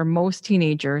 Mm-hmm. For most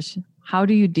teenagers. How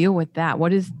do you deal with that?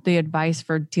 What is the advice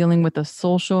for dealing with the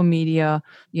social media,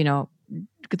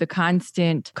 the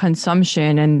constant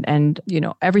consumption and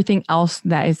everything else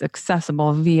that is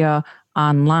accessible via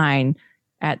online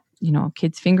at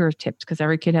kids' fingertips because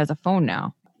every kid has a phone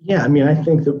now. Yeah, I mean, I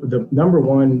think the number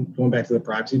one, going back to the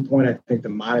privacy point, I think the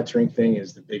monitoring thing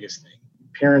is the biggest thing.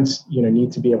 Parents,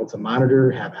 need to be able to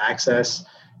monitor, have access,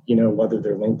 whether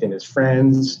they're linked in as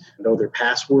friends, know their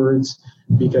passwords,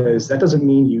 because that doesn't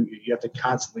mean you have to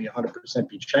constantly 100%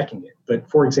 be checking it. But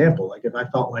for example, like if I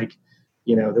felt like,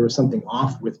 there was something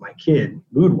off with my kid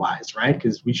mood-wise, right?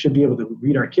 Because we should be able to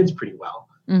read our kids pretty well.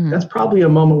 Mm-hmm. That's probably a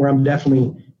moment where I'm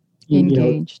definitely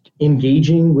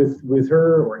engaging with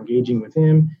her or engaging with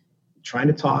him, trying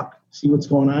to talk, see what's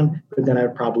going on. But then I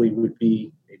probably would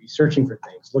be maybe searching for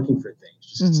things, looking for things,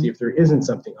 just to see if there isn't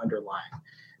something underlying.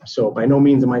 So by no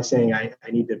means am I saying I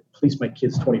need to police my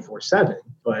kids 24/7,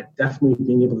 but definitely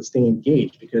being able to stay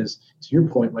engaged, because to your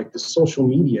point, like the social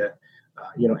media,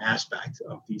 aspect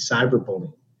of the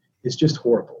cyberbullying is just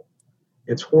horrible.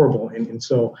 It's horrible. And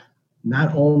so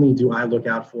not only do I look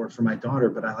out for it for my daughter,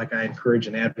 but I encourage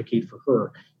and advocate for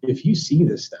her. If you see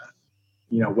this stuff,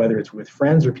 whether it's with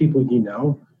friends or people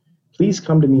please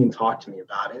come to me and talk to me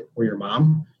about it, or your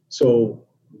mom, so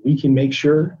we can make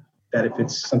sure that if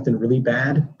it's something really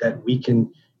bad, that we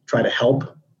can try to help,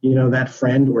 that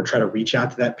friend, or try to reach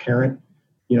out to that parent,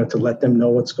 to let them know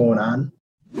what's going on.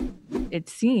 It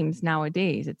seems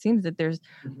nowadays, that there's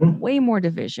way more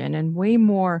division and way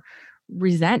more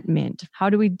resentment. How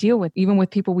do we deal with, even with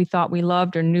people we thought we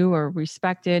loved or knew or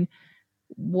respected?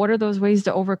 What are those ways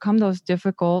to overcome those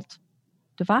difficult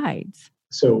divides?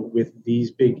 So with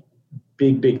these big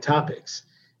topics,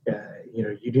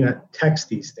 you do not text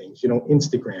these things. You don't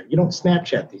Instagram. You don't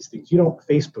Snapchat these things. You don't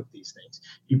Facebook these things.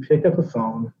 You pick up a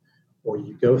phone, or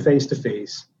you go face to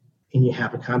face and you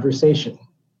have a conversation.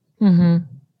 Mm-hmm.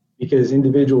 Because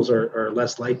individuals are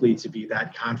less likely to be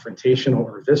that confrontational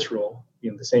or visceral,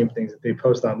 the same things that they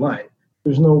post online.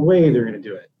 There's no way they're going to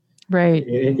do it. Right.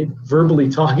 Verbally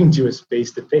talking to us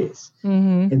face to face.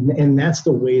 And that's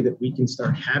the way that we can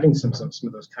start having some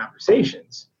of those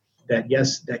conversations that,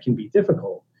 yes, that can be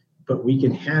difficult, but we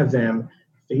can have them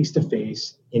face to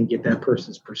face and get that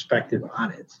person's perspective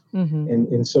on it.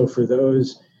 And so for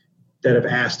those that have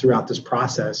asked throughout this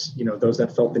process, those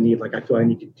that felt the need, like, I feel I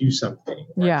need to do something,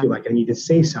 or I feel like I need to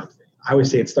say something, I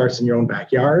always say it starts in your own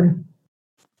backyard.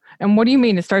 And what do you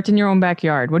mean it starts in your own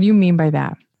backyard? What do you mean by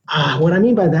that? What I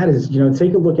mean by that is,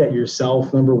 take a look at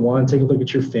yourself, number one, take a look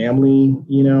at your family.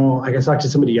 Like I talked to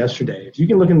somebody yesterday. If you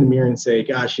can look in the mirror and say,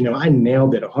 gosh, I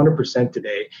nailed it 100%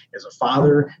 today as a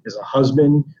father, as a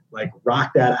husband, like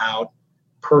rock that out,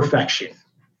 perfection.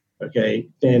 Okay,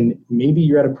 then maybe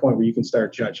you're at a point where you can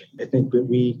start judging. I think that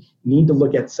we need to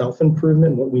look at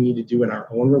self-improvement, what we need to do in our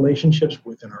own relationships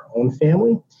within our own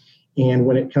family. And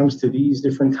when it comes to these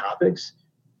different topics,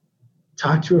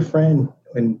 talk to a friend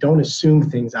and don't assume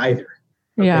things either.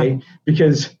 Okay,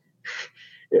 because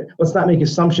let's not make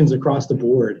assumptions across the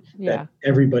board that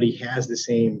everybody has the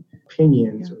same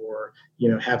opinions or,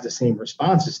 have the same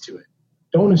responses to it.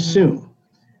 Don't assume.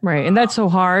 Right. And that's so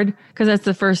hard, because that's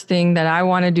the first thing that I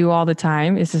want to do all the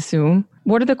time is assume.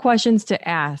 What are the questions to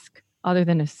ask other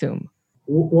than assume?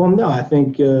 Well, no, I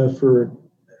think for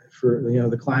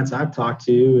the clients I've talked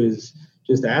to is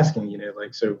just asking,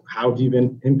 so how have you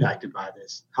been impacted by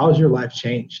this? How has your life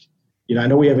changed? I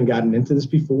know we haven't gotten into this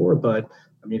before, but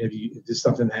I mean, is this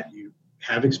something that you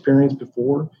have experienced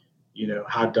before?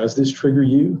 How does this trigger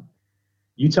you?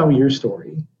 You tell me your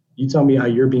story. You tell me how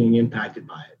you're being impacted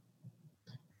by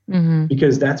it.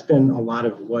 Because that's been a lot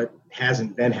of what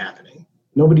hasn't been happening.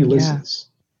 Nobody listens.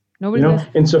 Nobody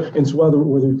listens. And so whether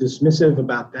we're dismissive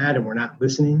about that and we're not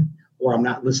listening, or I'm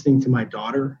not listening to my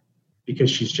daughter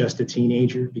because she's just a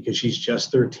teenager, because she's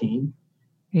just 13,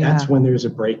 that's when there's a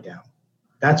breakdown.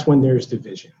 That's when there's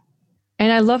division.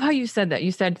 And I love how you said that.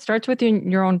 You said it starts within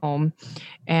your own home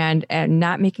and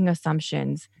not making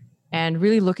assumptions and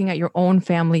really looking at your own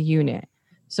family unit.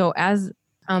 So as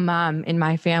a mom in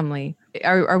my family,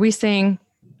 are we saying,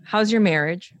 how's your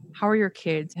marriage? How are your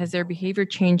kids? Has their behavior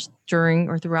changed during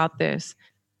or throughout this?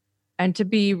 And to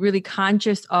be really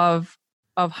conscious of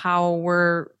how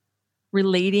we're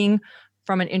relating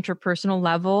from an interpersonal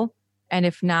level. And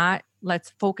if not,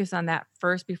 let's focus on that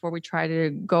first before we try to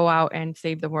go out and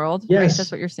save the world. Yes. Right?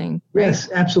 That's what you're saying. Right? Yes,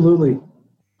 absolutely.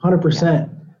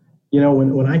 100%.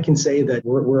 When I can say that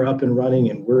we're up and running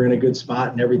and we're in a good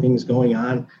spot and everything's going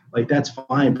on, like that's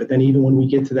fine. But then even when we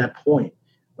get to that point,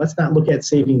 let's not look at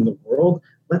saving the world.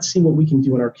 Let's see what we can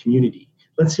do in our community.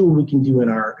 Let's see what we can do in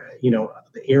our,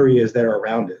 the areas that are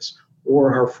around us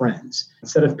or our friends.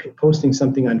 Instead of posting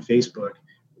something on Facebook,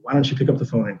 why don't you pick up the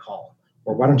phone and call?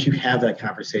 Or why don't you have that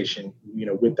conversation,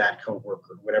 with that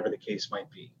coworker, whatever the case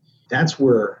might be. That's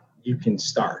where you can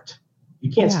start. You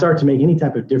can't start to make any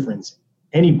type of difference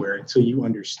anywhere until you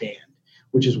understand,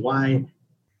 which is why,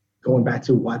 going back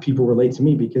to why people relate to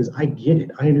me, because I get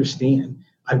it. I understand.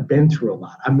 I've been through a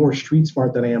lot. I'm more street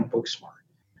smart than I am book smart.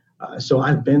 So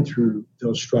I've been through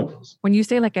those struggles. When you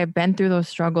say like I've been through those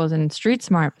struggles and street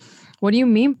smart, what do you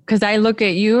mean? Because I look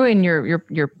at you and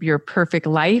your perfect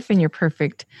life and your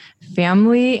perfect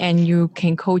family, and you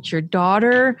can coach your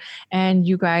daughter, and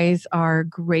you guys are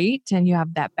great, and you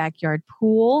have that backyard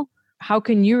pool. How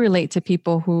can you relate to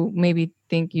people who maybe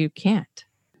think you can't?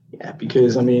 Yeah,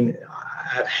 because I mean,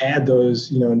 I've had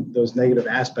those, those negative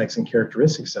aspects and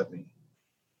characteristics of me.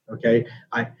 Okay.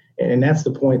 And that's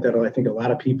the point that I think a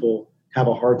lot of people have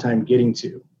a hard time getting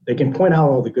to. They can point out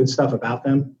all the good stuff about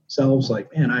themselves,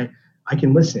 like, man, I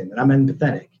can listen and I'm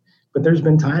empathetic. But there's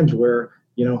been times where,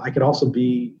 I could also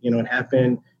be, and have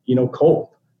been, cold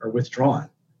or withdrawn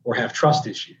or have trust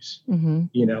issues,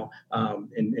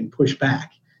 and push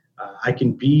back. I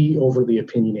can be overly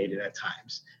opinionated at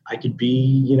times. I could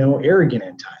be, arrogant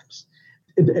at times.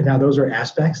 Now, those are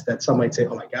aspects that some might say,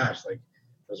 oh my gosh, like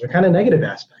those are kind of negative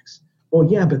aspects. Well,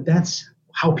 yeah, but that's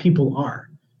how people are.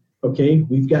 Okay,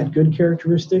 we've got good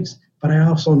characteristics, but I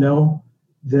also know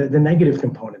the negative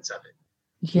components of it.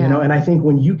 Yeah. And I think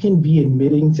when you can be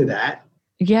admitting to that.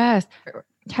 Yes.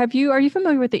 Are you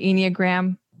familiar with the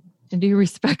Enneagram? And do you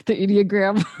respect the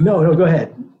Enneagram? No, go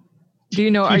ahead. Do you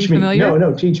know, Teach are you me. familiar?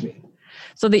 No, teach me.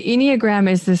 So the Enneagram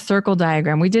is this circle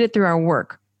diagram. We did it through our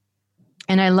work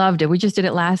and I loved it. We just did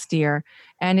it last year,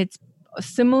 and it's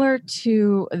similar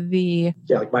to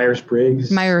like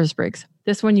Myers-Briggs.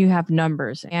 This one you have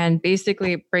numbers, and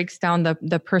basically it breaks down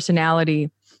the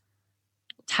personality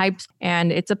types,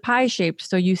 and it's a pie shape.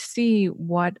 So you see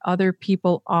what other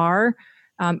people are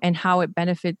and how it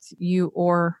benefits you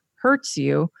or hurts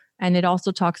you. And it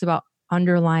also talks about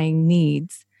underlying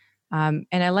needs. And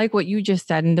I like what you just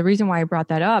said. And the reason why I brought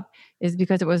that up is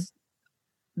because it was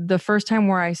the first time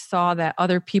where I saw that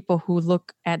other people who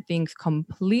look at things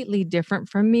completely different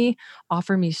from me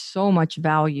offer me so much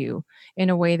value in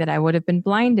a way that I would have been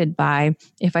blinded by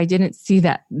if I didn't see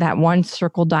that one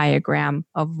circle diagram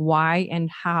of why and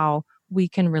how we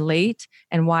can relate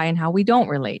and why and how we don't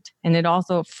relate. And it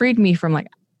also freed me from like,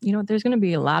 there's going to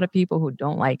be a lot of people who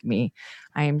don't like me.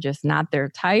 I am just not their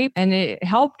type. And it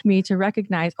helped me to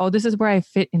recognize, oh, this is where I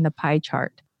fit in the pie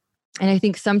chart. And I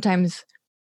think sometimes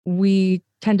we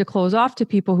tend to close off to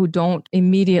people who don't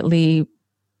immediately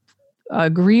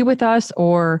agree with us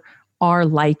or are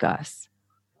like us.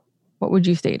 What would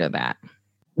you say to that?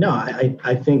 No,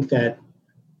 I think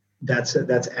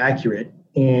that's accurate.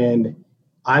 And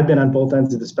I've been on both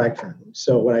ends of the spectrum.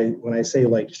 So when I say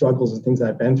like struggles and things that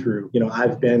I've been through,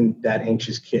 I've been that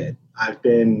anxious kid. I've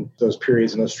been those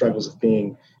periods and those struggles of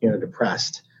being,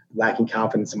 depressed, lacking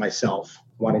confidence in myself,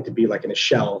 wanting to be like in a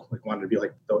shell, like wanting to be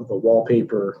like the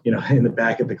wallpaper, in the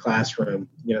back of the classroom,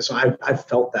 so I've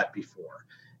felt that before.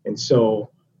 And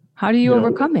so how do you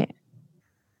overcome it?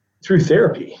 Through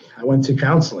therapy. I went to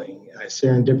counseling. I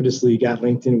serendipitously got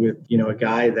linked in with, a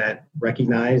guy that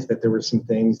recognized that there were some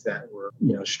things that were,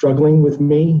 struggling with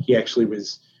me. He actually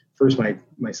was first my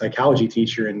psychology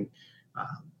teacher and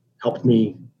helped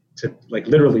me to like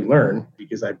literally learn,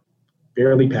 because I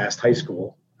barely passed high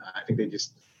school. I think they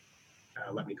just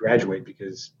let me graduate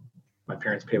because my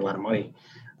parents paid a lot of money,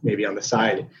 maybe on the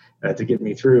side, to get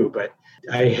me through. But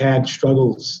I had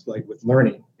struggles like with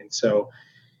learning, and so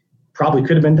probably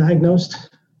could have been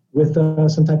diagnosed with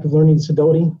some type of learning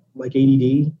disability, like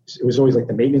ADD. It was always like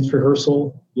the maintenance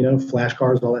rehearsal,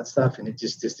 flashcards, all that stuff, and it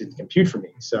just didn't compute for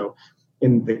me. So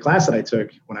in the class that I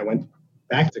took when I went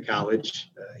back to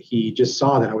college, he just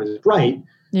saw that I was bright,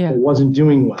 but wasn't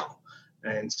doing well.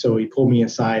 And so he pulled me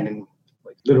aside and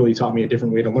like literally taught me a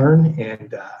different way to learn,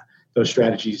 and those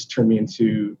strategies turned me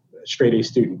into a straight A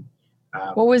student.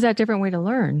 What was that different way to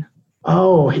learn?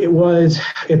 Oh,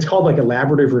 it's called like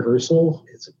elaborative rehearsal.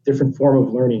 It's a different form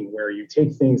of learning where you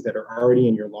take things that are already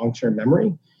in your long-term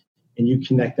memory and you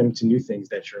connect them to new things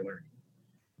that you're learning.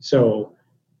 So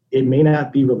it may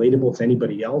not be relatable to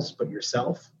anybody else but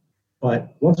yourself.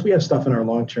 But once we have stuff in our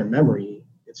long-term memory,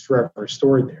 it's forever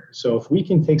stored there. So if we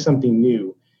can take something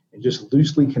new and just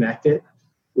loosely connect it,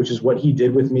 which is what he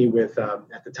did with me with,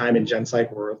 at the time in Gen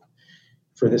Psych world,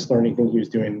 for this learning thing, he was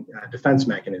doing defense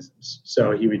mechanisms.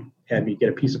 So he would have me get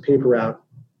a piece of paper out,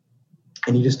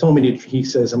 and he just told me he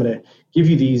says, I'm going to give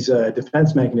you these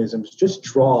defense mechanisms. Just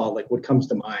draw like what comes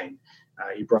to mind.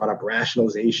 He brought up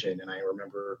rationalization, and I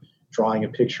remember drawing a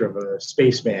picture of a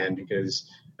spaceman because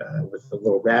with the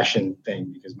little ration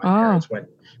thing, because my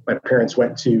parents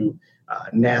went to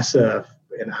NASA,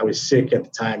 and I was sick at the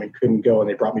time and couldn't go, and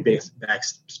they brought me back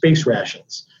space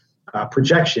rations.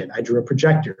 Projection, I drew a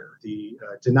projector. The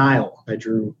denial, I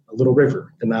drew a little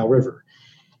river, the Nile River.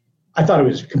 I thought it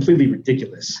was completely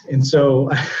ridiculous. And so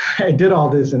I did all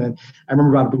this. And then I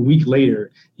remember about a week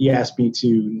later, he asked me to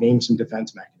name some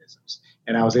defense mechanisms.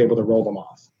 And I was able to roll them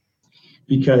off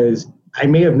because I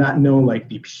may have not known like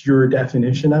the pure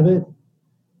definition of it,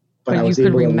 but I was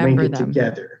able to link it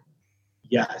together.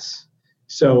 Yes.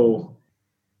 So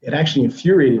it actually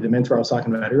infuriated the mentor I was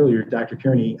talking about earlier, Dr.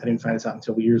 Kearney. I didn't find this out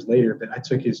until years later, but I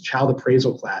took his child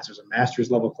appraisal class. It was a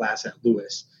master's level class at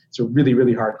Lewis. It's a really,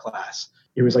 really hard class.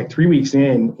 It was like 3 weeks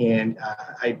in, and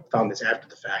I found this after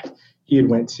the fact. He had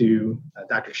went to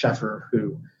Dr. Sheffer,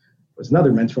 who was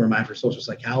another mentor of mine for social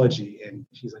psychology, and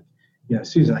she's like,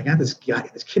 Susan, I got this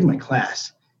kid in my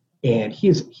class, and he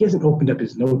hasn't opened up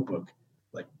his notebook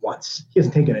like once. He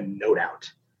hasn't taken a note out,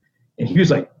 and he was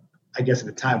like, I guess at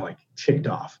the time, like ticked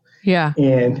off. Yeah.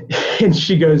 And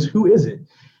she goes, "Who is it?"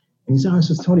 And he's, "Oh, this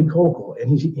is Tony Kokalj."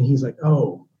 And he's like,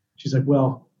 "Oh." She's like,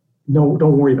 "Well, no,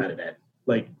 don't worry about it, Ed.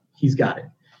 Like, he's got it."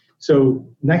 So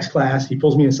next class, he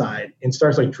pulls me aside and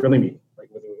starts like drilling me like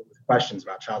with questions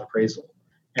about child appraisal,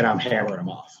 and I'm hammering him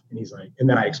off. And he's like, and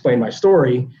then I explain my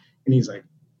story, and he's like,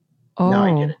 "Now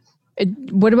I get it."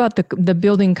 What about the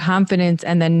building confidence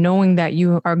and then knowing that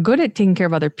you are good at taking care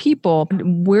of other people?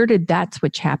 Where did that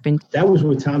switch happen? That was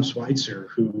with Tom Schweitzer,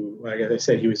 who, like I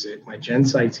said, he was my Gen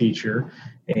Sci teacher,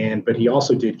 but he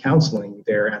also did counseling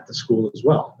there at the school as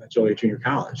well, at Joliet Junior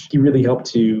College. He really helped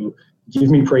to give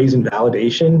me praise and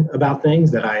validation about things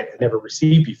that I had never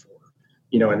received before,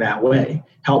 in that way.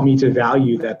 Helped me to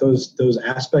value that those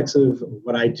aspects of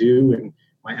what I do and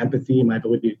my empathy and my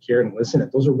ability to care and listen,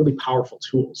 those are really powerful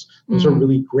tools. Those are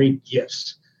really great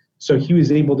gifts. So he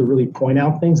was able to really point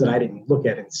out things that I didn't look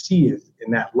at and see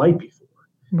in that light before.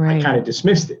 Right. I kind of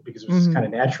dismissed it because it was kind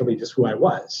of naturally just who I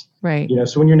was. Right.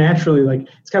 So when you're naturally like,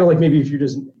 it's kind of like maybe if you're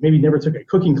just, maybe never took a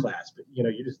cooking class, but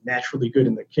you're just naturally good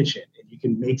in the kitchen and you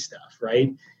can make stuff,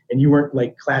 right? And you weren't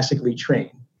like classically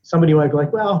trained. Somebody might be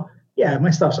like, "Well, yeah, my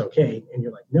stuff's okay." And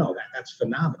you're like, "No, that's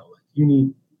phenomenal. Like,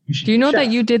 you should." Do you know that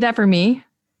you did that for me?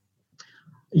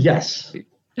 Yes.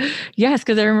 Yes,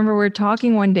 because I remember we were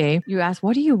talking one day. You asked,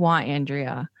 "What do you want,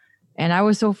 Andrea?" And I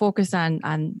was so focused on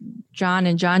John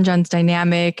and John's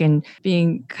dynamic and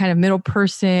being kind of middle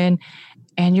person.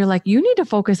 And you're like, "You need to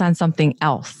focus on something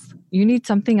else. You need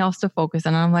something else to focus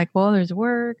on." And I'm like, "Well, there's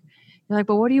work." You're like,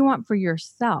 "But what do you want for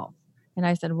yourself?" And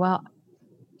I said, "Well,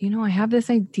 I have this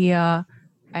idea.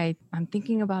 I'm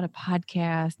thinking about a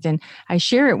podcast and I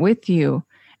share it with you."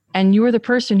 And you were the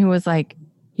person who was like,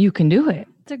 "You can do it.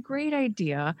 It's a great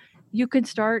idea. You could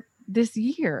start this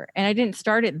year." And I didn't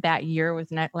start it that year. It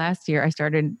was not last year. I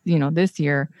started, this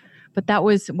year. But that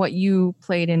was what you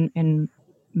played in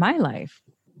my life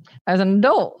as an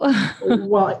adult.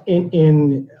 Well,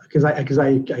 because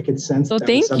I could sense. So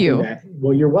thank you.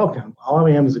 Well, you're welcome. All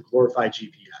I am is a glorified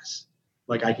GPS.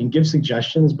 Like, I can give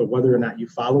suggestions, but whether or not you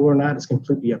follow or not is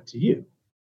completely up to you.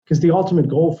 Because the ultimate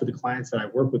goal for the clients that I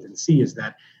work with and see is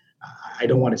that I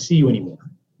don't want to see you anymore.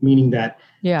 Meaning that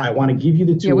I want to give you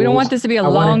the tools. Yeah, we don't want this to be a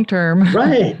long term.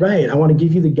 Right. I want to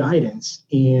give you the guidance,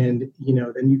 and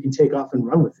then you can take off and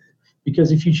run with it.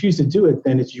 Because if you choose to do it,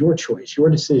 then it's your choice,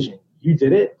 your decision. You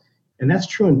did it, and that's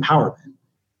true empowerment.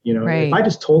 If I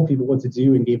just told people what to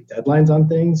do and gave deadlines on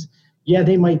things,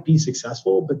 they might be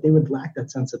successful, but they would lack that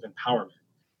sense of empowerment.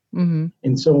 Mm-hmm.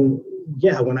 And so,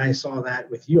 when I saw that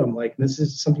with you, I'm like, this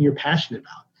is something you're passionate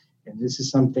about, and this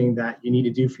is something that you need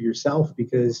to do for yourself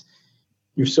because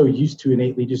you're so used to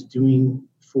innately just doing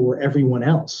for everyone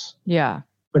else. Yeah.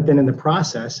 But then in the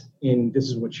process, and this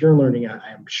is what you're learning,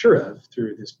 I am sure of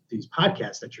through these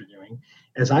podcasts that you're doing,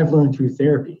 as I've learned through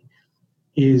therapy,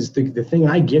 is the thing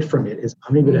I get from it is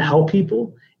I'm able to help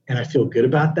people, and I feel good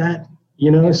about that.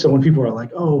 So when people are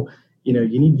like, "Oh, you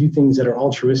need to do things that are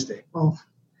altruistic," well,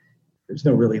 there's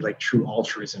no really like true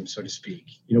altruism, so to speak.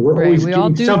 We're always we all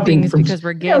do something things because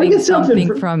we're getting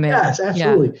something from it. Yes,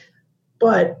 absolutely. Yeah.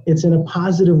 But it's in a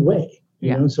positive way,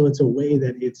 so it's a way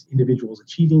that it's individuals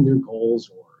achieving their goals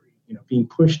or, being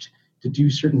pushed to do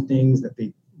certain things that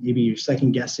they maybe you're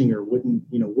second guessing or wouldn't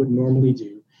normally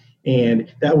do.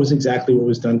 And that was exactly what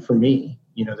was done for me.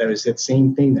 That was that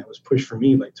same thing that was pushed for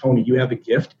me. Like, "Tony, you have a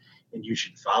gift and you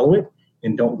should follow it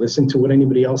and don't listen to what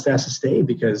anybody else has to say,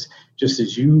 because just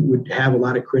as you would have a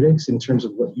lot of critics in terms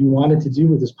of what you wanted to do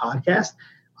with this podcast,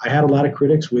 I had a lot of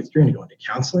critics with, you're going to go into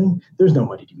counseling. There's no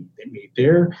money to be made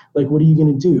there. Like, what are you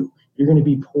going to do? You're going to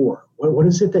be poor. What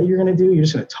is it that you're going to do? You're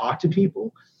just going to talk to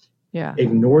people. Yeah.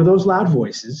 Ignore those loud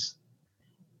voices.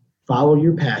 Follow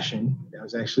your passion." That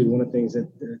was actually one of the things that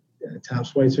Tom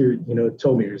Schweitzer,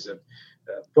 told me. There's a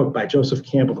book by Joseph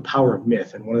Campbell, The Power of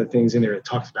Myth. And one of the things in there, it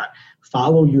talks about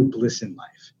follow your bliss in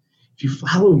life. If you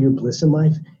follow your bliss in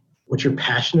life, what you're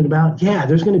passionate about, yeah,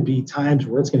 there's going to be times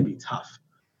where it's going to be tough,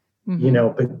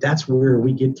 but that's where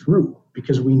we get through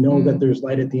because we know that there's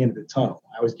light at the end of the tunnel.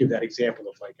 I always give that example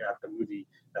of like the movie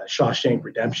Shawshank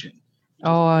Redemption.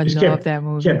 I love that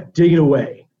movie. Kept digging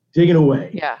away.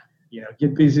 Yeah.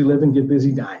 Get busy living, get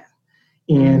busy dying.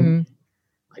 And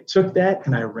I took that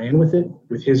and I ran with it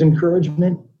with his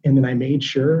encouragement. And then I made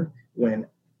sure when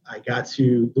I got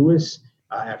to Lewis,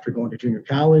 after going to junior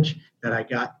college, that I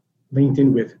got linked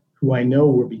in with who I know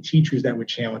would be teachers that would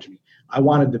challenge me. I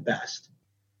wanted the best.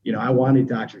 I wanted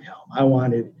Dr. Helm. I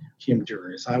wanted Kim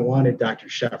Juris. I wanted Dr.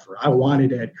 Sheffer. I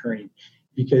wanted Ed Kearney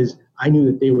because I knew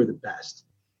that they were the best.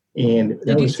 And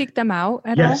did you seek them out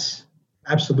at all? Yes,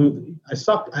 absolutely. I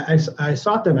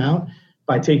sought them out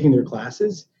by taking their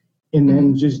classes and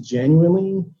then just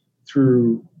genuinely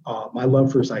through my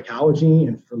love for psychology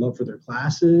and for love for their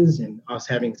classes and us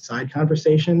having side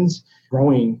conversations,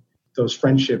 growing those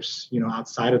friendships,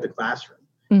 outside of the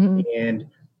classroom, and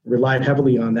relied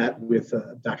heavily on that with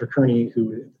Dr. Kearney,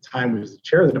 who at the time was the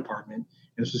chair of the department.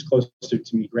 And this was closer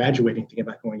to me graduating, thinking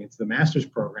about going into the master's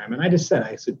program. And I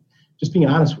said, just being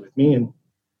honest with me, and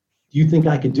do you think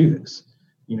I could do this?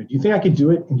 Do you think I could do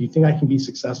it? And do you think I can be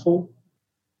successful?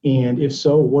 And if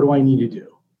so, what do I need to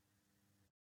do?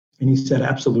 And he said,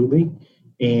 absolutely.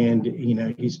 And,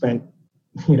 he spent,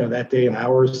 that day, an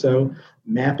hour or so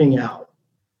mapping out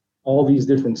all these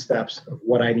different steps of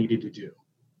what I needed to do.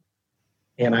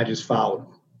 And I just followed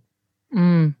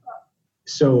him.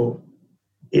 So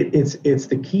it's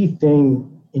the key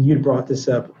thing, and you brought this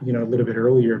up, a little bit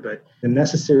earlier, but the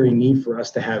necessary need for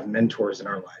us to have mentors in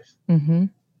our life.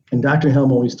 And Dr.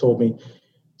 Helm always told me,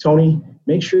 Tony,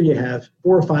 make sure you have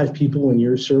 4 or 5 people in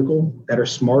your circle that are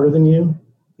smarter than you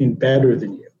and better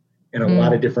than you in a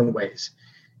lot of different ways,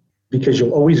 because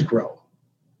you'll always grow.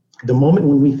 The moment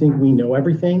when we think we know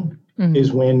everything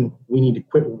is when we need to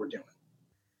quit what we're doing.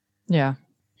 Yeah.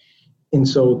 And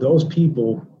so those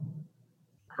people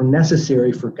are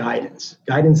necessary for guidance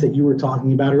that you were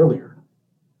talking about earlier.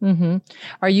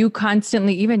 Are you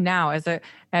constantly, even now as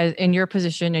in your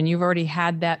position, and you've already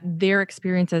had their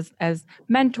experience as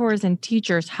mentors and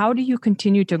teachers, how do you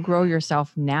continue to grow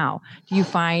yourself now? Do you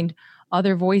find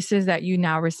other voices that you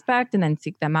now respect and then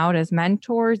seek them out as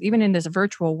mentors, even in this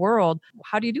virtual world?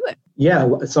 How do you do it? Yeah,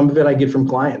 some of it I get from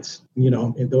clients,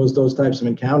 in those types of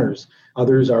encounters.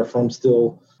 Others are from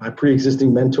still my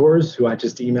pre-existing mentors who I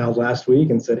just emailed last week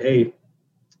and said, hey,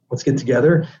 let's get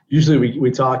together. Usually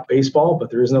we talk baseball, but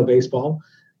there is no baseball.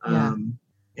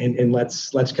 And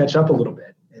let's catch up a little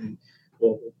bit. And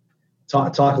we'll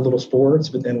talk a little sports,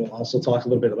 but then we'll also talk a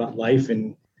little bit about life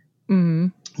and,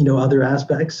 other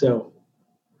aspects. So,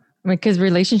 because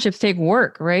relationships take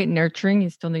work, right? Nurturing, you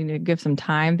still need to give some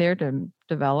time there to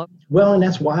develop. Well, and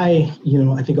that's why,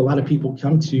 I think a lot of people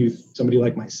come to somebody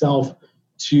like myself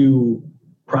to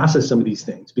process some of these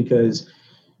things, because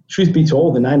truth be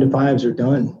told, the 9-to-5s are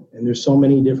done. And there's so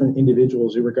many different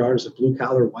individuals, regardless of blue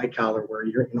collar, white collar, where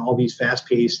you're in all these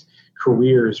fast-paced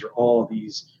careers or all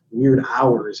these weird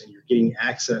hours, and you're getting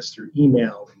access through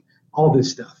email and all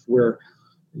this stuff where,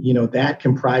 that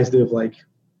comprised of like,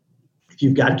 if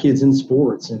you've got kids in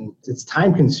sports, and it's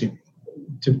time consuming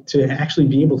to actually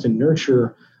be able to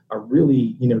nurture a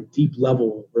really, deep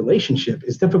level relationship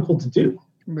is difficult to do.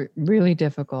 Really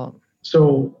difficult.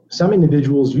 So some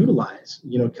individuals utilize,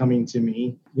 coming to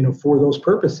me, for those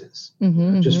purposes,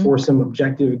 just for some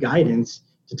objective guidance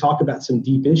to talk about some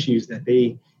deep issues that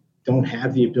they don't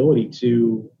have the ability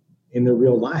to in their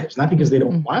real lives. Not because they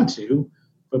don't want to,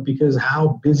 but because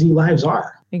how busy lives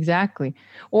are. Exactly.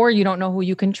 Or you don't know who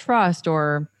you can trust,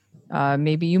 or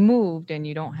maybe you moved and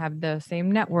you don't have the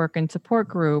same network and support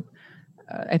group.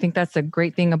 I think that's a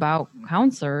great thing about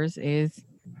counselors is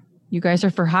you guys are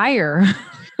for hire.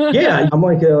 Yeah, I'm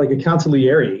like a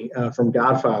consigliere from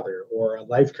Godfather, or a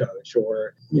life coach,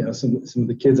 or some of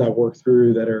the kids I work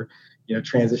through that are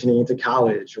transitioning into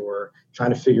college or trying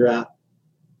to figure out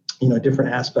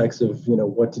different aspects of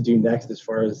what to do next as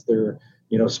far as their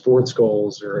sports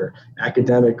goals or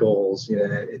academic goals.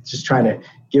 It's just trying to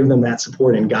give them that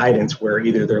support and guidance where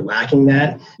either they're lacking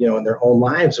that in their own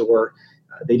lives, or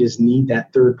they just need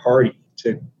that third party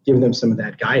to give them some of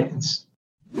that guidance.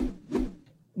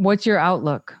 What's your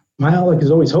outlook? My outlook is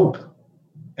always hope.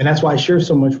 And that's why I share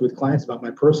so much with clients about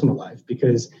my personal life,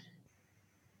 because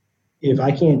if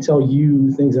I can't tell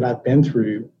you things that I've been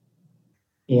through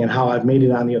and how I've made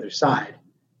it on the other side,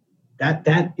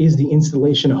 that is the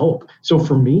installation of hope. So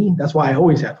for me, that's why I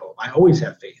always have hope. I always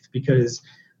have faith, because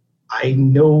I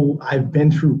know I've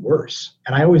been through worse.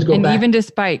 And I always go and back. Even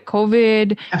despite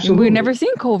COVID, Absolutely. we've never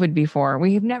seen COVID before.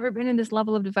 We have never been in this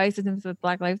level of divisiveness with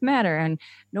Black Lives Matter. And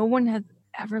no one has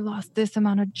ever lost this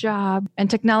amount of job. And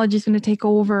technology is going to take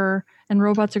over and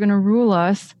robots are going to rule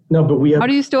us. No, but how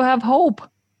do you still have hope?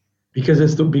 Because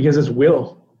it's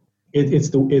will.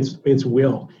 It's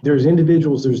will. There's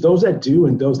individuals, there's those that do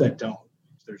and those that don't.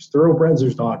 There's thoroughbreds,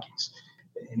 there's donkeys.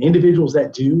 And individuals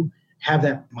that do have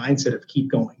that mindset of keep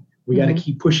going. We got to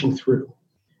keep pushing through.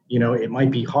 It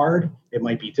might be hard. It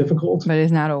might be difficult. But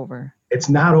it's not over. It's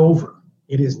not over.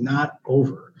 It is not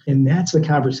over. And that's the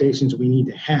conversations we need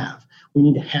to have. We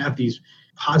need to have these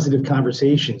positive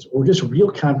conversations or just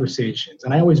real conversations.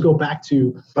 And I always go back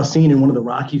to a scene in one of the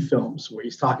Rocky films where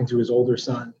he's talking to his older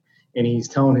son and he's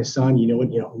telling his son,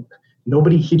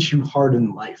 nobody hits you hard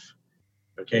in life.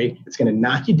 Okay. It's going to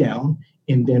knock you down.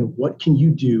 And then what can you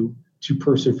do to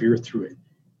persevere through it?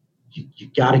 You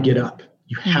got to get up.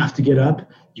 You have to get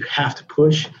up. You have to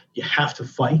push. You have to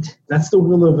fight. That's the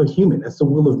will of a human. That's the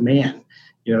will of man.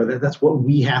 That's what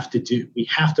we have to do. We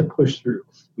have to push through.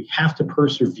 We have to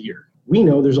persevere. We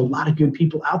know there's a lot of good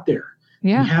people out there.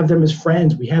 Yeah. We have them as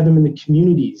friends. We have them in the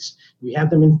communities. We have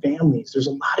them in families. There's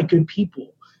a lot of good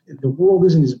people. The world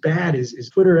isn't as bad as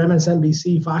Twitter,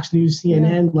 MSNBC, Fox News,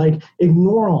 CNN. Like,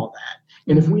 ignore all that.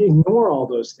 And if we ignore all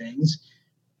those things,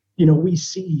 we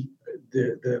see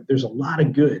there's a lot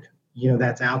of good,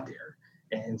 that's out there.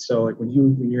 And so like when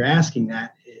you're asking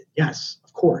that, yes,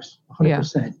 of course,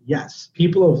 100%. Yes.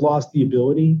 People have lost the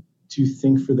ability to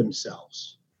think for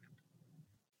themselves.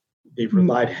 They've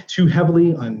relied too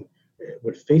heavily on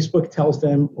what Facebook tells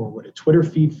them or what a Twitter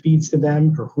feed feeds to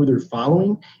them or who they're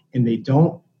following. And they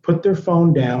don't put their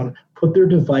phone down, put their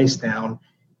device down,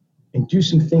 and do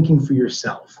some thinking for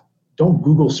yourself. Don't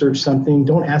Google search something.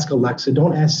 Don't ask Alexa.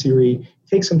 Don't ask Siri.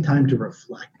 Take some time to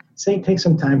reflect. Take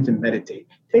some time to meditate.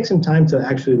 Take some time to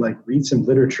actually read some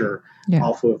literature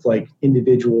off of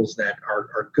individuals that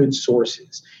are good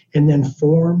sources, and then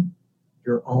form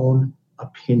your own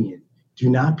opinion. Do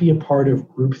not be a part of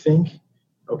groupthink.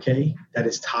 Okay, that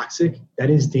is toxic.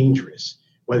 That is dangerous.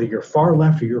 Whether you're far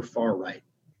left or you're far right,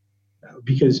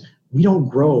 because we don't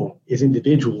grow as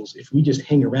individuals if we just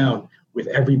hang around with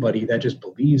everybody that just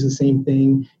believes the same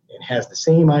thing and has the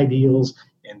same ideals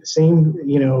and the same,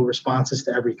 responses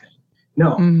to everything.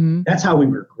 No, that's how we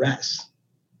regress.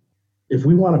 If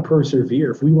we want to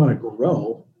persevere, if we want to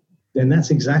grow, then that's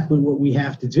exactly what we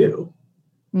have to do.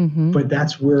 But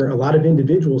that's where a lot of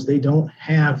individuals, they don't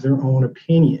have their own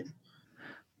opinion.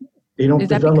 They don't. Is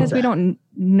that because we don't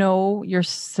know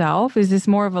yourself? Is this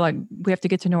more of we have to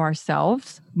get to know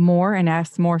ourselves more and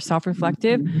ask more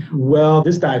self-reflective? Well,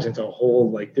 this dives into a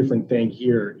whole different thing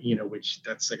here, which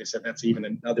that's, like I said, that's even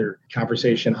another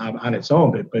conversation on its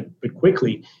own. But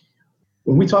quickly,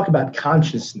 when we talk about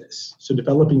consciousness, so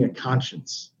developing a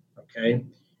conscience, okay,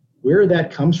 where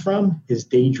that comes from is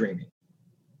daydreaming.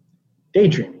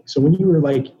 So when you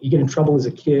were you get in trouble as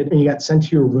a kid and you got sent to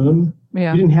your room, you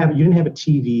didn't have a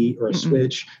TV or a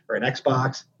Switch or an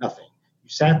Xbox, nothing. You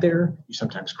sat there, you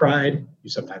sometimes cried, you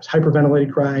sometimes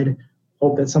hyperventilated, cried,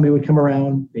 hoped that somebody would come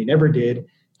around. They never did.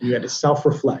 You had to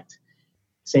self-reflect.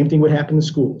 Same thing would happen in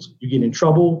schools. You get in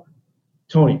trouble,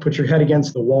 Tony, put your head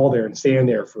against the wall there and stand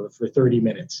there for 30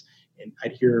 minutes. And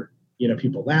I'd hear,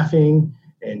 people laughing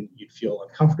and you'd feel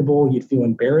uncomfortable, you'd feel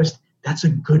embarrassed. That's a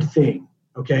good thing,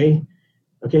 okay?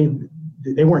 Okay,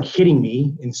 they weren't hitting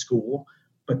me in school,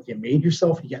 but you made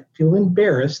yourself, you got feel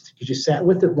embarrassed because you sat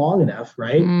with it long enough,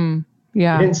 right?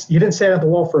 Yeah. You didn't sit at the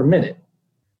wall for a minute.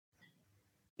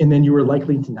 And then you were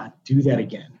likely to not do that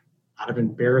again out of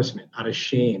embarrassment, out of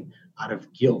shame, out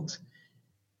of guilt.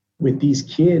 With these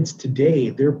kids today,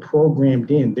 they're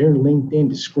programmed in, they're linked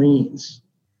into screens.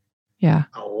 Yeah.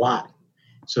 A lot.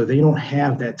 So they don't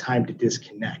have that time to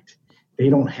disconnect. They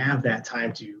don't have that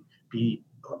time to be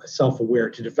self-aware,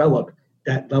 to develop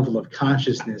that level of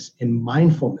consciousness and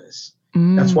mindfulness.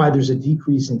 That's why there's a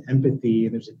decrease in empathy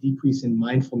and there's a decrease in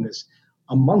mindfulness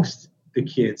amongst the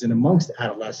kids and amongst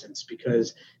adolescents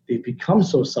because they've become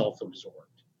so self-absorbed.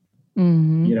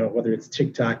 Whether it's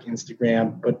TikTok,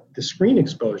 Instagram, but the screen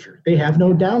exposure, they have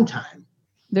no downtime.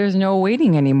 There's no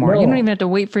waiting anymore. No. You don't even have to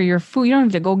wait for your food. You don't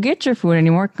have to go get your food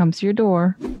anymore. It comes to your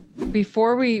door.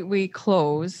 Before we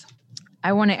close,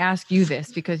 I want to ask you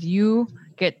this because you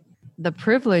get the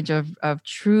privilege of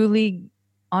truly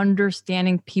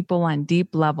understanding people on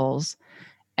deep levels,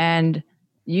 and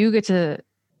you get to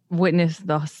witness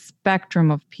the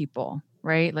spectrum of people,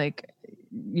 right?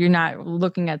 You're not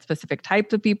looking at specific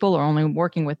types of people or only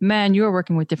working with men. You are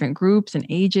working with different groups and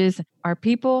ages. Are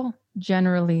people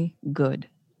generally good?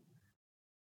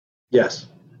 Yes.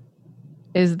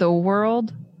 Is the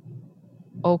world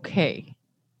okay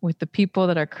with the people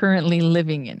that are currently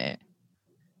living in it?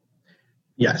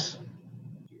 Yes.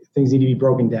 Things need to be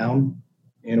broken down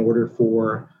in order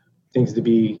for things to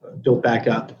be built back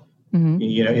up,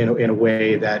 in a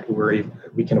way that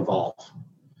we can evolve.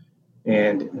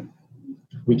 And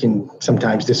we can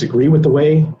sometimes disagree with the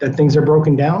way that things are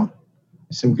broken down.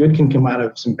 Some good can come out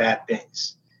of some bad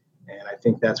things. And I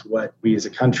think that's what we as a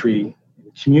country,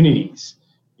 communities,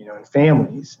 and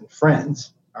families and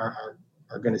friends are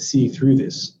going to see through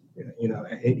this,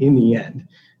 in the end.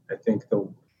 I think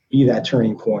there'll be that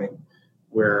turning point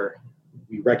where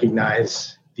we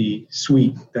recognize the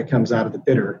sweet that comes out of the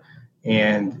bitter,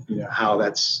 and how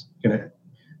that's going to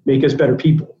make us better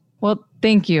people. Well,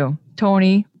 thank you,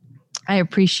 Tony. I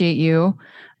appreciate you.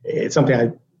 It's something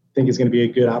I think is going to be a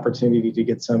good opportunity to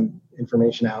get some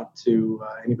information out to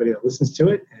anybody that listens to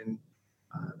it, and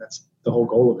that's the whole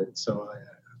goal of it. So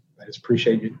I just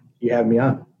appreciate you having me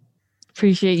on.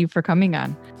 Appreciate you for coming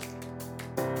on.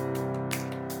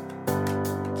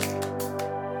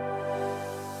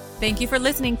 Thank you for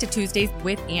listening to Tuesdays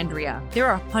with Andrea. There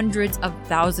are hundreds of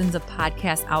thousands of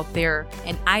podcasts out there,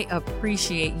 and I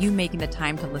appreciate you making the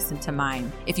time to listen to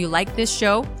mine. If you like this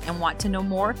show and want to know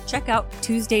more, check out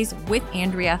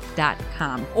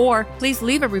TuesdaysWithAndrea.com, or please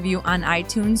leave a review on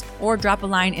iTunes or drop a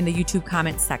line in the YouTube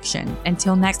comments section.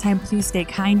 Until next time, please stay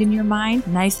kind in your mind,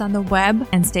 nice on the web,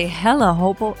 and stay hella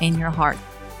hopeful in your heart.